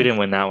 But we sure. didn't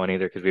win that one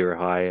either because we were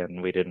high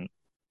and we didn't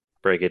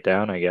break it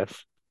down, I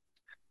guess.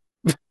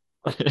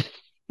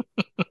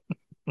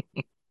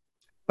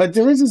 But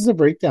there is a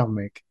breakdown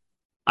make.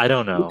 I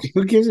don't know.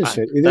 Who gives a I,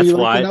 shit? Either you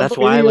like the that's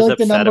number, why I was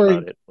upset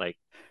about it.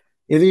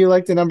 either you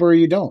like the number or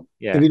you don't.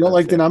 If Yeah, you don't that's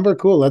like the it. number,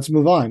 cool, let's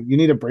move on. You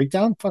need a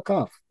breakdown? Fuck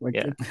off. Like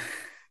Yeah, it's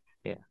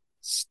yeah,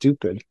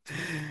 stupid.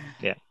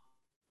 yeah.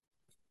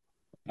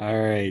 All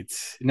right.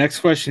 Next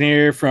question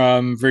here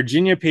from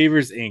Virginia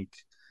Pavers Inc.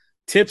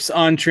 Tips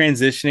on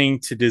transitioning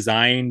to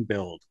design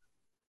build.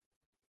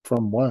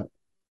 From what?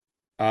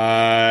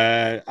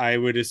 I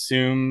would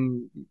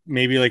assume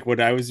maybe like what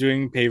I was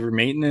doing, paver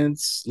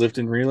maintenance, lift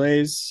and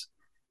relays,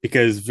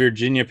 because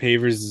Virginia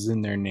Pavers is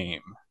in their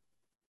name.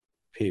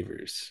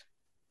 Pavers.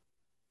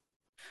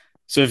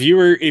 So if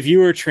you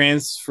were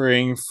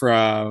transferring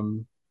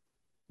from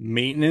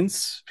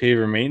maintenance,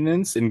 paver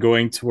maintenance, and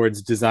going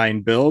towards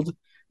design build,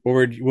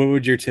 what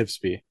would your tips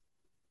be?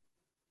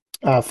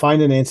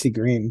 Find a Nancy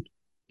Green.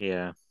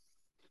 Yeah.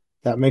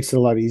 That makes it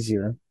a lot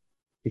easier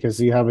because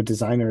you have a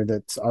designer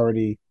that's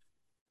already.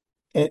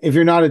 If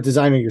you're not a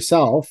designer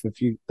yourself,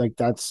 if you like,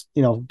 that's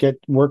get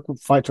work.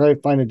 Try to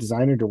find a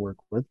designer to work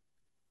with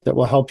that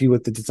will help you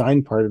with the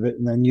design part of it,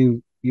 and then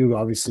you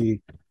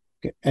obviously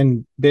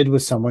and bid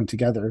with someone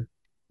together.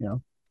 You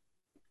know,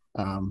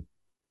 um,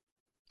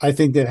 I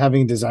think that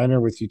having a designer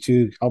with you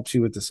too helps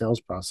you with the sales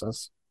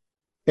process.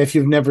 If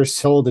you've never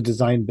sold a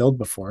design build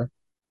before,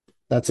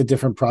 that's a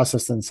different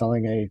process than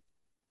selling a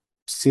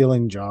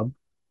ceiling job.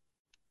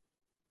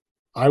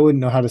 I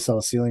wouldn't know how to sell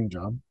a ceiling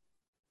job,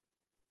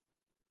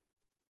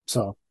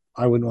 so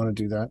I wouldn't want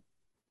to do that.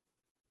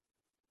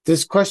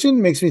 This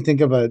question makes me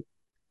think of a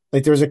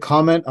like there was a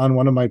comment on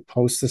one of my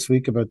posts this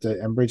week about the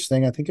Enbridge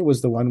thing. I think it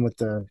was the one with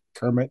the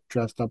Kermit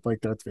dressed up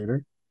like Darth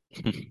Vader.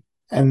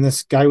 And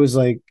this guy was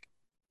like,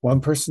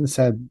 one person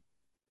said,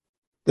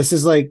 "This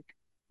is like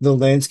the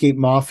landscape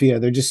mafia.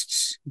 They're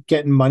just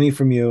getting money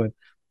from you." And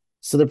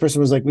so the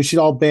person was like, "We should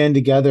all band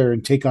together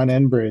and take on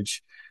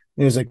Enbridge."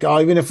 And he was like,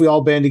 "Oh, even if we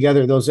all band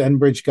together, those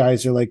Enbridge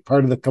guys are like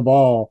part of the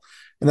cabal."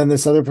 And then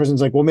this other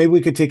person's like, "Well, maybe we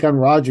could take on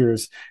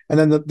Rogers." And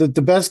then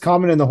the best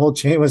comment in the whole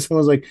chain was someone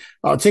was like,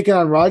 "Oh, taking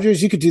on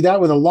Rogers, you could do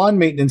that with a lawn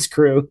maintenance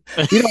crew.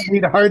 You don't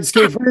need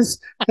hardscapers."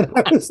 And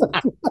I was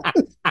like,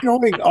 "What's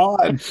going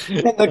on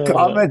in the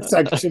comment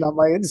section on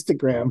my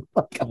Instagram?"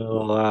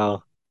 Oh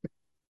wow.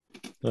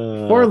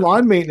 Poor Uh,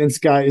 lawn maintenance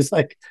guys.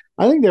 Like,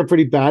 I think they're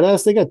pretty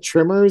badass. They got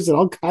trimmers and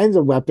all kinds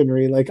of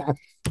weaponry. Like,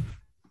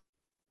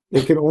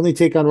 they can only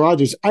take on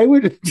Rogers. I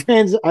would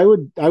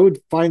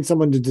find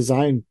someone to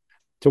design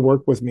to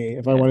work with me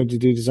if I yeah. wanted to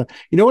do design.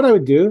 You know what I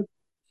would do?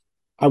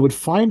 I would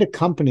find a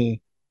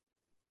company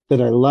that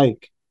I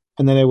like,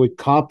 and then I would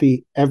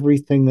copy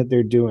everything that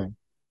they're doing.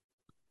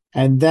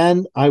 And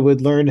then I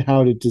would learn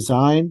how to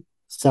design,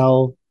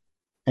 sell,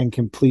 and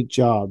complete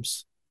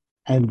jobs.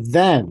 And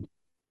then,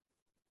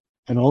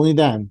 and only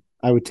then,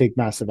 I would take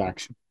massive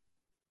action.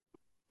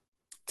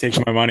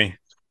 Take my money.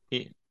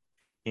 He,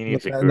 he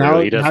Look, needs a guru. now,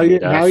 He now doesn't you're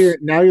need now us. you're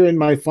now you're in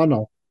my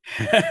funnel.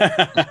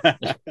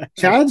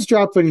 Chad's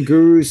dropping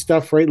guru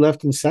stuff right,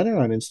 left, and center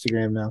on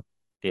Instagram now.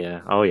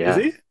 Yeah. Oh Is yeah.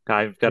 he?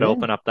 I've got to Yeah,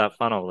 open up that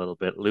funnel a little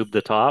bit. Lube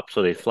the top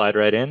so they slide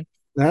right in.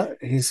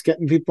 he's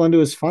getting people into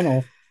his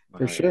funnel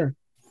for Oh yeah. sure.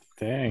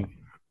 Dang.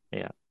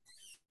 Yeah.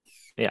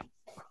 Yeah.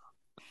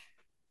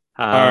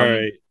 All Um,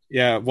 right.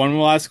 Yeah. One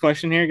last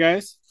question here,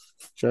 guys.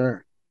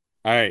 Sure.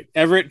 All right.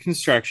 Everett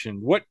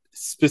Construction. What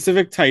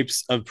specific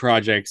types of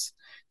projects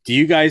do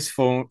you guys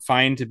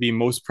find to be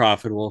most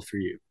profitable for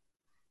you?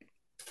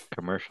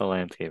 commercial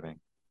landscaping.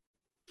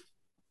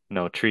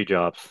 No, tree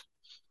jobs.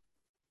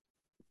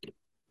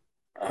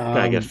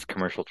 I Um, guess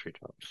commercial tree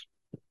jobs.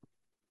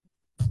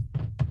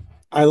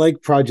 I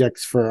like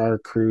projects for our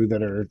crew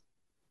that are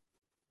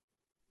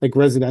like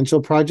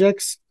residential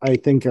projects. I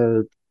think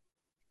are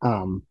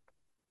um,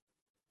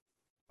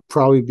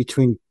 probably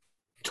between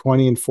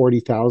 20 and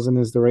 40,000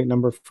 is the right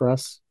number for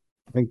us.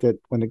 I think that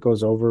when it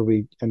goes over,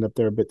 we end up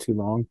there a bit too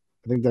long.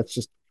 I think that's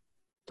just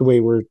the way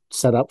we're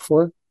set up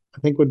for. I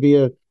think would be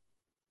a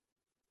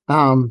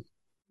Um,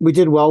 we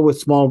did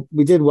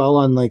well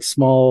on like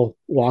small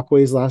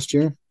walkways last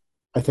year.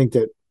 I think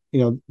that,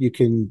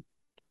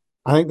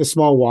 I think the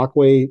small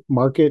walkway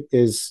market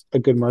is a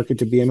good market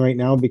to be in right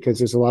now because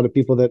there's a lot of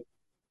people that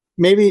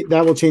maybe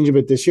that will change a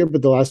bit this year,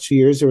 but the last 2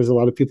 years, there was a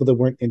lot of people that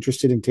weren't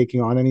interested in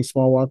taking on any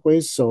small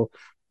walkways. So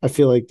I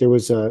feel like there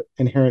was a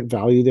inherent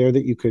value there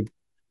that you could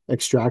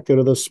extract out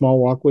of those small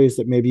walkways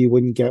that maybe you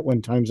wouldn't get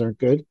when times aren't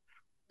good,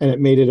 and it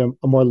made it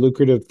a more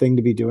lucrative thing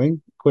to be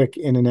doing. Quick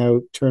in and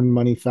out, turn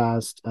money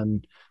fast,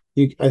 and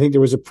I think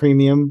there was a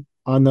premium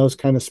on those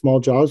kind of small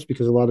jobs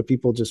because a lot of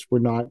people just were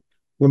not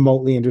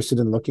remotely interested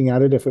in looking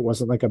at it if it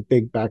wasn't like a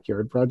big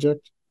backyard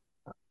project.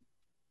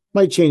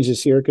 Might change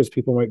this year because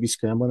people might be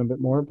scrambling a bit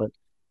more, but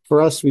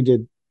for us, we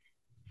did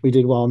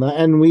well on that,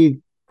 and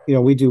we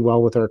we do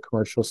well with our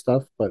commercial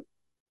stuff, but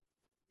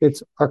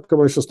our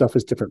commercial stuff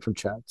is different from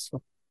Chad's.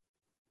 So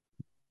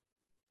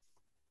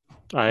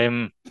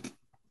I'm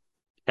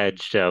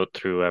edged out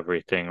through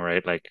everything,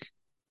 right? Like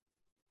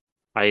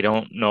I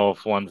don't know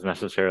if one's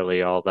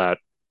necessarily all that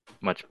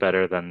much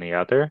better than the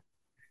other.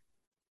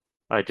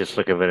 I just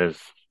look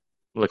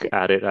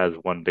at it as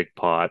one big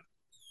pot,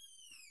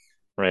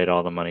 right?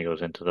 All the money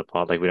goes into the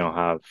pot. Like we don't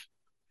have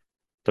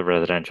the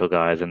residential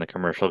guys and the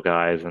commercial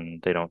guys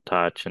and they don't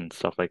touch and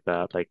stuff like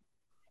that. Like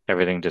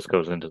everything just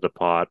goes into the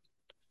pot.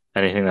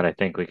 Anything that I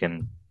think we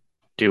can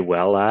do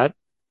well at,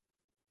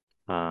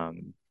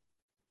 um,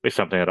 is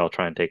something that I'll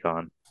try and take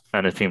on.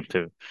 And it seems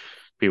to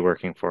be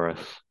working for us.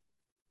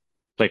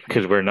 Like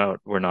because we're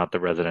not the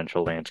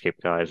residential landscape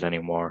guys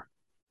anymore,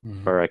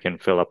 Mhm. where I can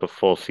fill up a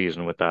full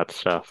season with that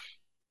stuff.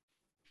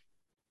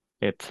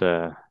 It's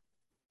out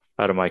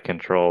of my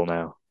control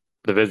now.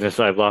 The business,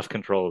 I've lost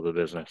control of the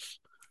business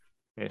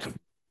in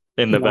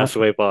the now, best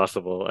way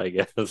possible, I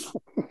guess.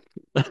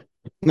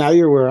 now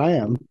you're where I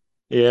am.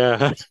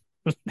 Yeah.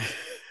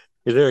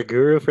 Is there a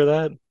guru for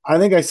that? I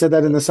think I said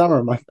that in the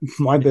summer.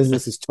 My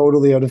business is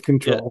totally out of Yeah.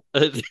 control.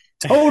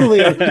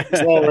 Totally out of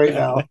control right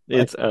now.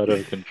 It's out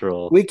of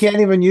control. We can't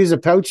even use a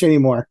pouch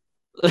anymore.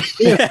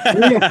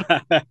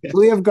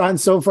 We have gone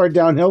so far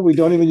downhill. We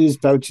don't even use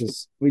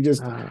pouches. We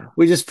just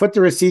put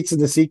the receipts in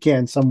the sea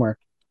can somewhere.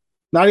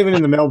 Not even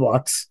in the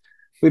mailbox.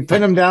 We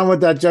pin them down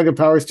with that jug of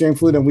power steering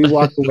fluid and we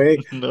walk away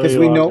No, because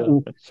you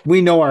walk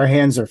we know our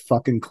hands are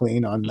fucking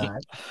clean on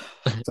that.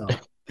 So,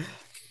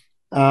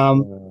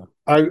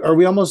 are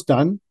we almost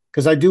done?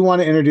 Because I do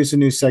want to introduce a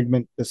new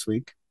segment this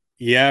week.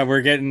 Yeah,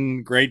 we're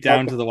getting right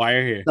down Okay. to the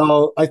wire here.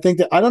 So I think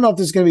that I don't know if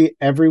this is going to be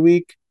every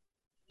week,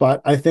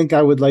 but I think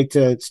I would like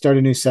to start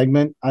a new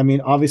segment. I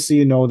mean, obviously,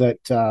 you know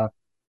that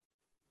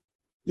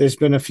there's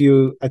been a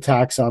few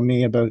attacks on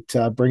me about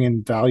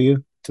bringing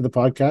value to the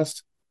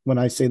podcast when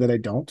I say that I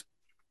don't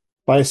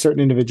by a certain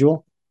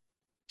individual.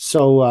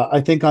 So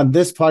I think on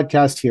this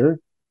podcast here,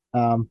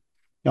 I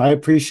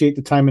appreciate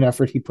the time and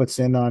effort he puts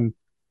in on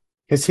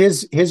because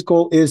his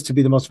goal is to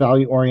be the most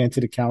value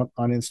oriented account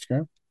on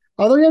Instagram.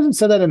 Although he hasn't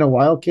said that in a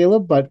while,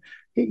 Caleb, but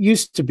it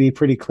used to be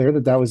pretty clear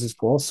that that was his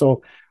goal.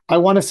 So I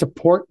want to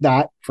support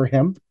that for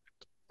him.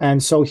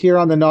 And so here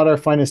on the Not Our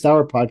Finest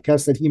Hour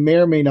podcast that he may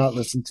or may not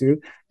listen to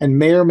and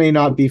may or may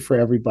not be for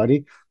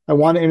everybody, I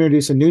want to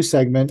introduce a new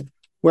segment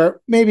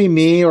where maybe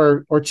me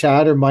or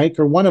Chad or Mike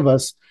or one of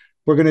us,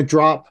 we're going to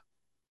drop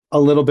a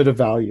little bit of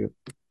value.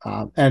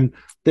 And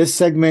this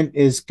segment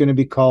is going to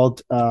be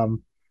called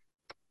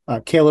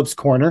Caleb's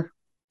Corner.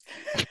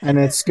 And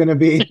it's going to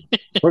be,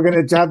 we're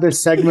going to have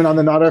this segment on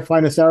the Not Our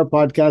Finest Hour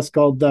podcast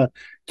called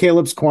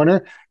Caleb's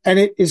Corner. And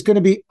it is going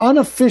to be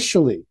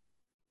unofficially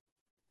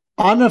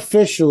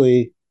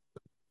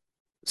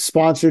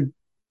sponsored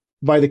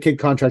by the Kid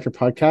Contractor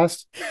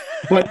podcast,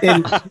 but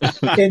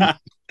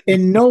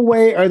in no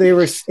way are they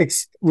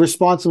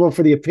responsible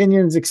for the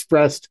opinions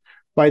expressed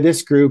by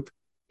this group.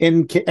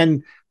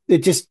 And it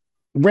just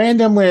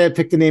randomly I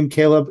picked the name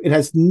Caleb. It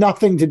has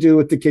nothing to do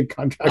with the Kid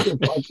Contractor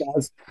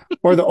podcast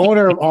or the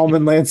owner of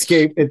Almond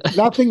Landscape. It's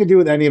nothing to do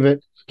with any of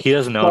it. He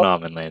doesn't own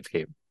Almond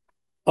Landscape.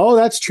 Oh,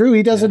 that's true.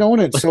 He doesn't own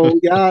it. So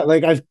yeah,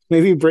 like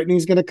maybe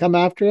Brittany's going to come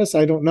after us.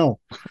 I don't know.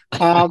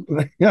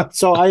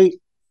 So I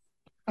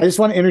just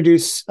want to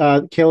introduce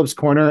Caleb's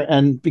Corner,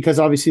 and because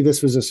obviously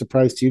this was a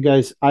surprise to you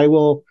guys, I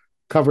will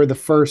cover the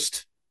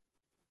first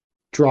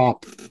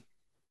drop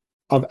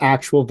of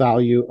actual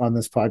value on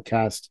this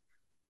podcast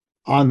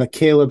on the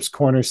Caleb's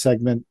Corner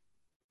segment,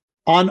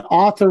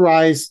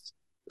 unauthorized,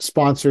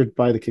 sponsored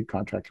by the Kid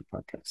Contractor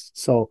podcast.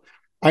 So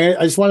I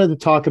just wanted to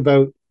talk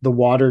about the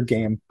water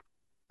game.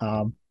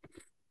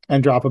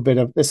 And drop a bit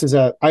of this is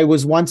I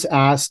was once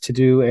asked to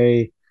do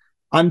a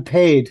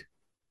unpaid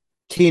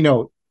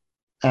keynote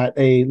at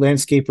a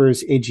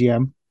landscapers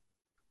AGM,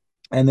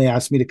 and they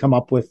asked me to come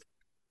up with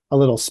a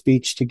little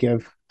speech to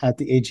give at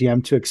the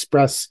AGM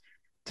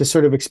to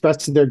sort of express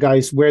to their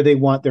guys where they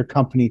want their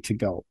company to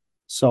go.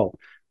 So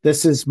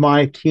this is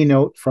my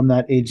keynote from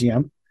that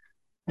AGM,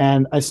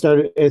 and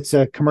it's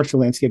a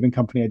commercial landscaping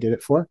company I did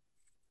it for,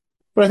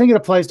 but I think it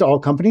applies to all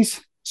companies.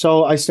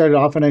 So I started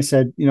off and I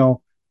said,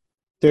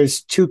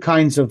 there's two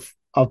kinds of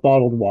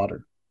bottled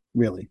water,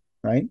 really,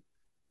 right?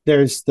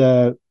 There's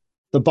the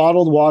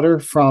bottled water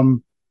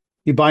from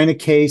you buy in a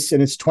case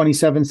and it's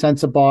 27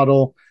 cents a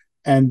bottle,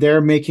 and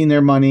they're making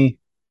their money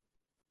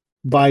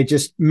by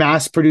just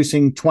mass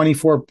producing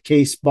 24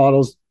 cases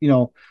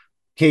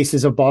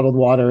of bottled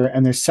water,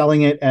 and they're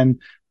selling it, and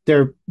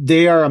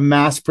they are a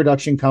mass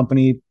production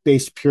company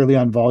based purely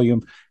on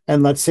volume.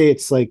 And let's say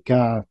it's like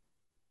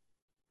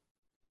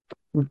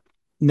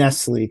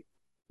Nestle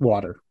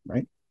water,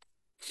 right?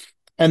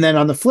 And then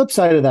on the flip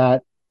side of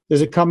that,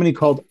 there's a company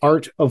called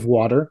Art of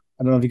Water.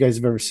 I don't know if you guys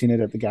have ever seen it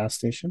at the gas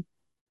station.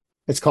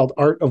 It's called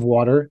Art of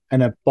Water,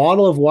 and a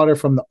bottle of water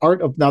from the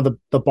Art of, now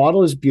the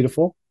bottle is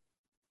beautiful,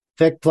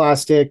 thick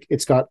plastic.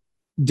 It's got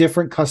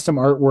different custom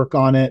artwork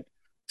on it.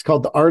 It's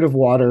called the Art of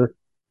Water.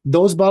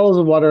 Those bottles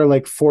of water are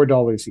like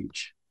 $4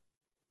 each.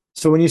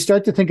 So when you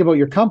start to think about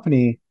your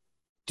company,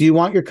 Do you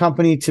want your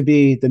company to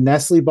be the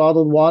Nestle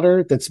bottled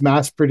water that's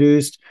mass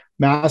produced,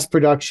 mass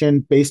production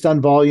based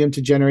on volume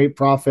to generate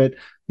profit?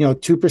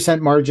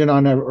 2% margin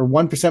on or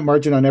 1%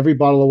 margin on every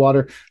bottle of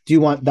water. Do you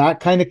want that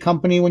kind of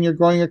company when you're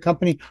growing your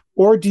company?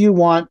 Or do you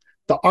want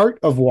the art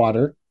of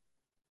water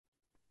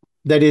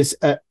that is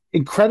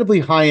incredibly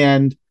high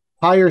end,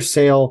 higher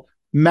sale,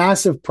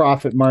 massive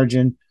profit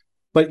margin,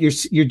 but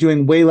you're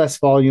doing way less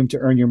volume to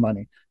earn your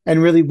money?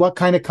 And really, what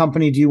kind of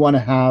company do you want to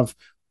have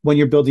when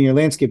you're building your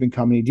landscaping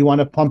company? Do you want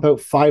to pump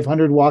out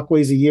 500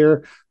 walkways a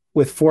year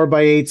with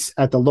 4x8s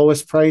at the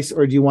lowest price,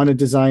 or do you want to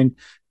design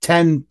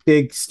 10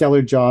 big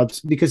stellar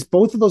jobs? Because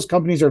both of those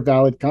companies are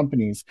valid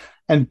companies,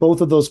 and both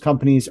of those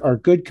companies are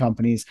good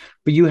companies,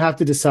 but you have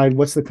to decide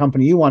what's the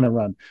company you want to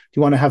run. Do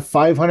you want to have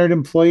 500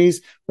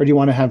 employees, or do you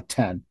want to have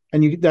 10?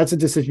 And that's a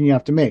decision you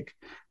have to make.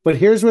 But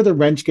here's where the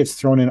wrench gets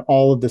thrown in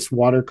all of this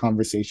water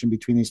conversation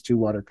between these two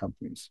water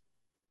companies.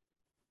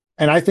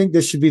 And I think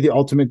this should be the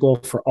ultimate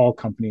goal for all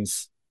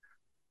companies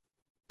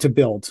to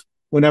build,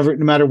 no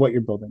matter what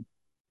you're building.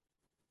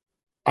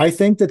 I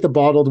think that the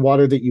bottled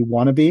water that you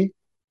want to be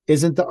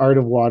isn't the art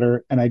of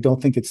water, and I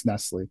don't think it's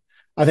Nestle.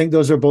 I think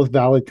those are both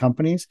valid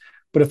companies.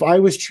 But if I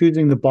was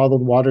choosing the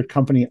bottled water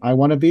company I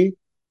want to be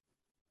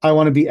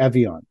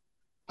Evian.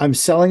 I'm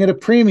selling at a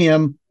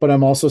premium, but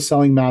I'm also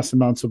selling mass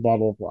amounts of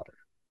bottled water.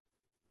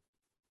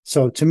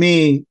 So to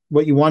me,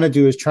 what you want to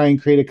do is try and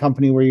create a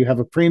company where you have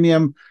a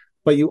premium,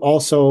 but you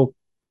also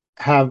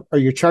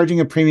you're charging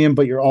a premium,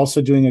 but you're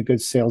also doing a good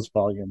sales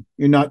volume.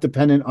 You're not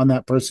dependent on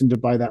that person to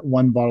buy that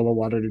one bottle of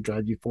water to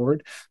drive you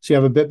forward. So you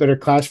have a bit better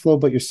cash flow,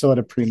 but you're still at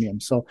a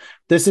premium. So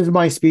this is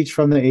my speech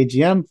from the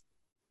AGM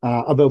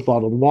about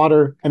bottled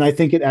water. And I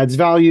think it adds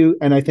value.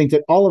 And I think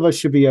that all of us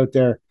should be out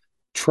there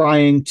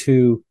trying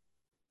to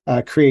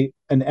create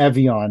an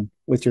Evian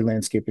with your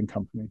landscaping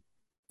company.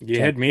 You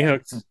had me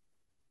hooked.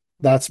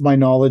 That's my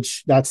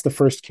knowledge. That's the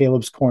first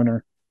Caleb's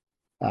Corner.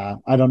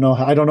 I don't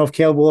know if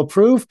Caleb will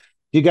approve.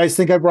 Do you guys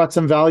think I brought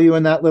some value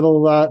in that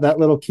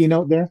little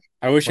keynote there?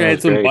 I wish I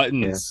had some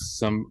buttons. Yeah.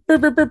 Some. But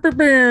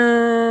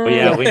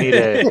yeah, we need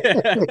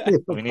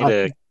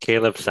a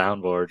Caleb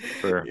soundboard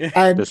for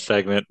this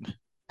segment.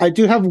 I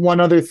do have one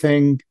other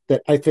thing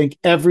that I think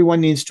everyone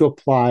needs to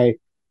apply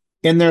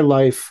in their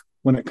life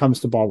when it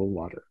comes to bottled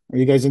water. Are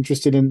you guys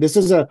interested in this?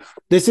 Is a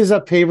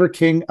Paver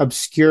King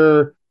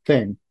obscure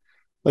thing.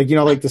 Like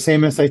the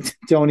same as I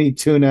don't eat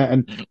tuna,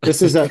 and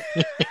this is a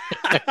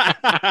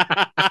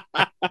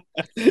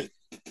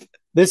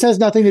This has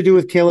nothing to do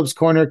with Caleb's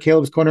Corner.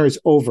 Caleb's Corner is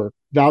over.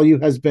 Value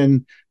has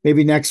been,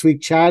 maybe next week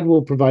Chad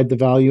will provide the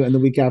value, and the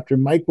week after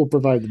Mike will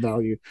provide the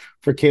value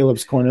for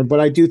Caleb's Corner. But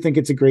I do think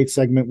it's a great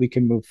segment. We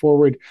can move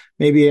forward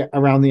maybe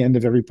around the end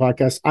of every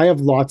podcast. I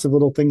have lots of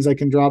little things I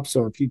can drop.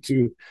 So if you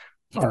two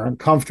are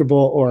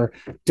uncomfortable or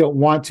don't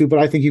want to, but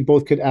I think you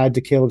both could add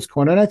to Caleb's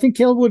Corner. And I think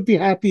Caleb would be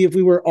happy if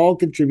we were all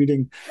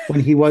contributing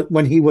when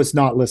he was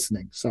not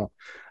listening. So,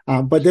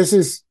 but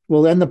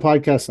we'll end the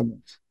podcast on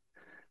this.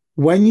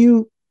 When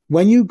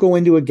you go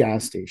into a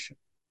gas station,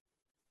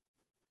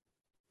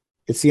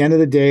 it's the end of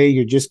the day.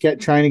 You're just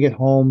trying to get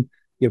home.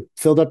 You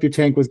filled up your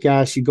tank with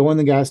gas. You go in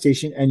the gas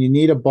station and you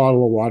need a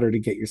bottle of water to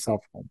get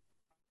yourself home.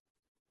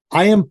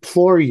 I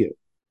implore you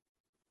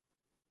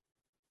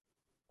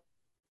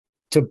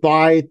to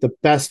buy the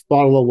best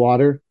bottle of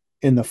water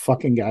in the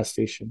fucking gas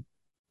station.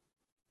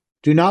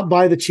 Do not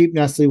buy the cheap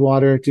Nestle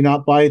water. Do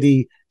not buy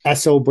the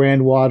Esso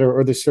brand water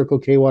or the Circle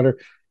K water.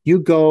 You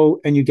go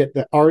and you get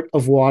the art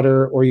of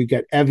water, or you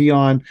get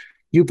Evian.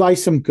 You buy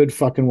some good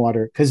fucking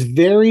water, because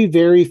very,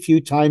 very few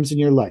times in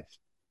your life,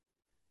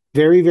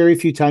 will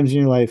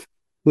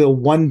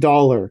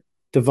 $1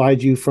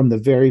 divide you from the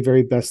very,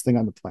 very best thing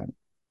on the planet.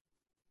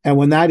 And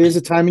when that is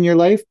a time in your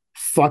life,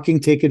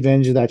 fucking take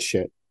advantage of that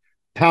shit.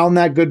 Pound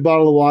that good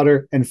bottle of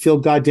water and feel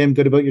goddamn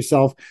good about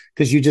yourself,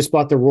 because you just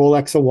bought the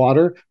Rolex of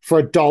water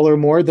for $1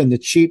 more than the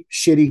cheap,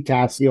 shitty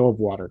Casio of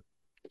water.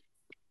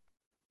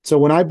 So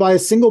when I buy a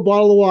single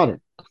bottle of water,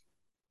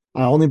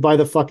 I only buy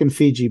the fucking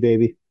Fiji,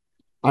 baby.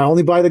 I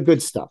only buy the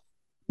good stuff.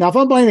 Now, if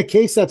I'm buying a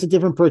case, that's a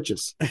different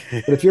purchase.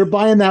 But if you're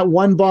buying that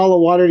one bottle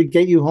of water to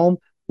get you home,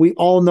 we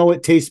all know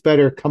it tastes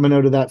better coming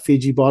out of that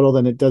Fiji bottle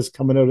than it does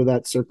coming out of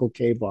that Circle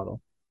K bottle.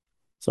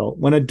 So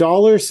when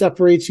 $1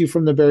 separates you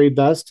from the very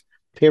best,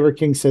 Paver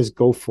King says,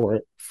 go for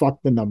it. Fuck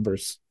the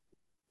numbers.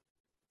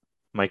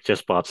 Mike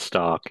just bought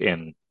stock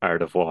in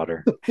Art of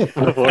Water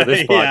before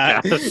this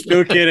podcast.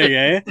 No kidding,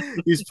 eh?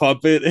 He's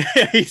pumping.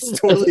 He's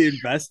totally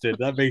invested.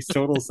 That makes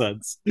total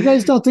sense. You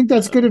guys don't think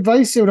that's good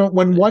advice?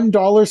 When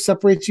 $1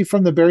 separates you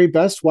from the very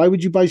best, why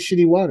would you buy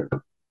shitty water?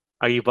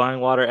 Are you buying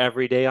water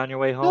every day on your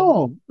way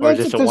home? No. Or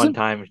just a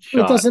one-time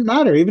shot? It doesn't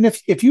matter. Even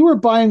if you were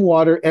buying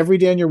water every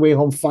day on your way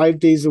home 5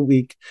 days a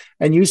week,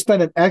 and you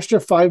spend an extra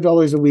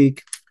 $5 a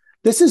week,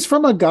 this is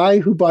from a guy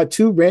who bought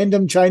 2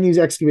 random Chinese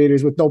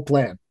excavators with no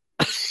plan.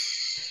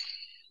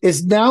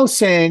 Is now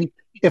saying,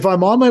 if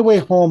I'm on my way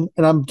home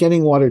and I'm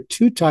getting water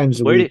 2 times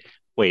a week,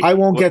 I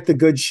won't get the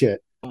good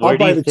shit. I'll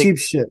buy the cheap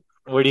shit.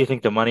 Where do you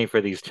think the money for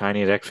these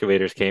Chinese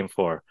excavators came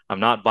for? I'm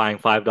not buying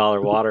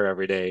 $5 water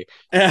every day.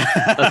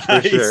 That's for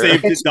He sure.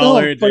 saved a It's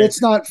dollar no, a but day.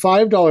 it's not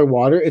 $5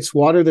 water. It's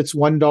water that's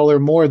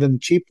 $1 more than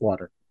cheap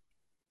water.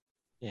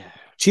 Yeah.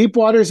 Cheap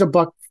water is a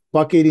buck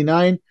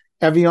 89.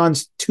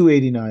 Evian's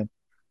 2.89.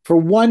 For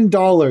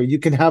 $1, you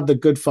can have the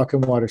good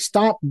fucking water.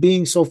 Stop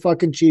being so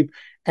fucking cheap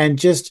and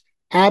just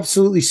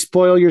absolutely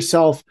spoil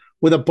yourself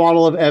with a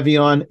bottle of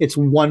Evian. It's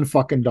one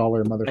fucking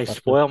dollar, I motherfucker.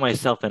 spoil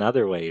myself in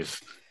other ways.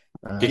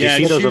 Did you Yeah,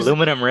 see those choose.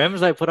 aluminum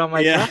rims I put on my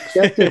Yeah.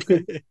 trucks?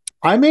 Yes,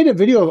 I made a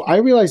video of. I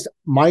realized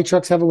my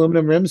trucks have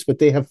aluminum rims, but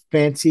they have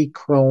fancy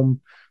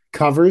chrome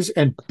covers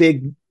and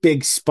big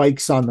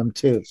spikes on them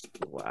too.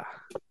 Wow.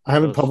 I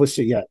haven't Those published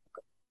it yet.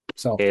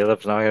 So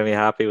Caleb's not gonna be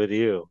happy with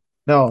you.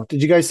 no.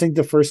 Did you guys think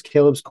the first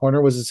Caleb's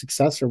Corner was a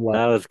success or what?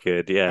 That was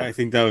good. I Yeah.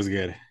 think that was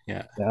good.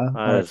 Yeah. Yeah. I All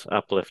right. was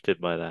uplifted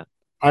by that.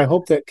 I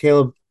hope that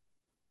Caleb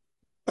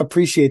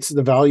appreciates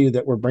the value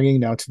that we're bringing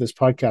now to this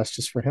podcast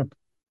just for him.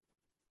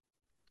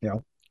 You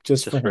know,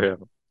 just Just for for him.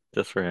 him.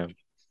 Just for him.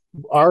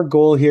 Our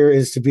goal here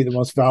is to be the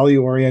most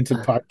value oriented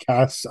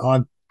podcast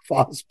on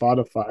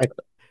Spotify.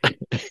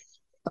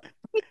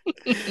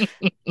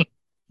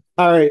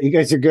 All right. You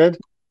guys are good.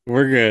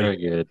 We're good. Very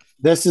good.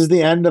 This is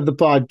the end of the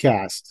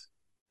podcast.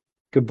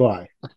 Goodbye.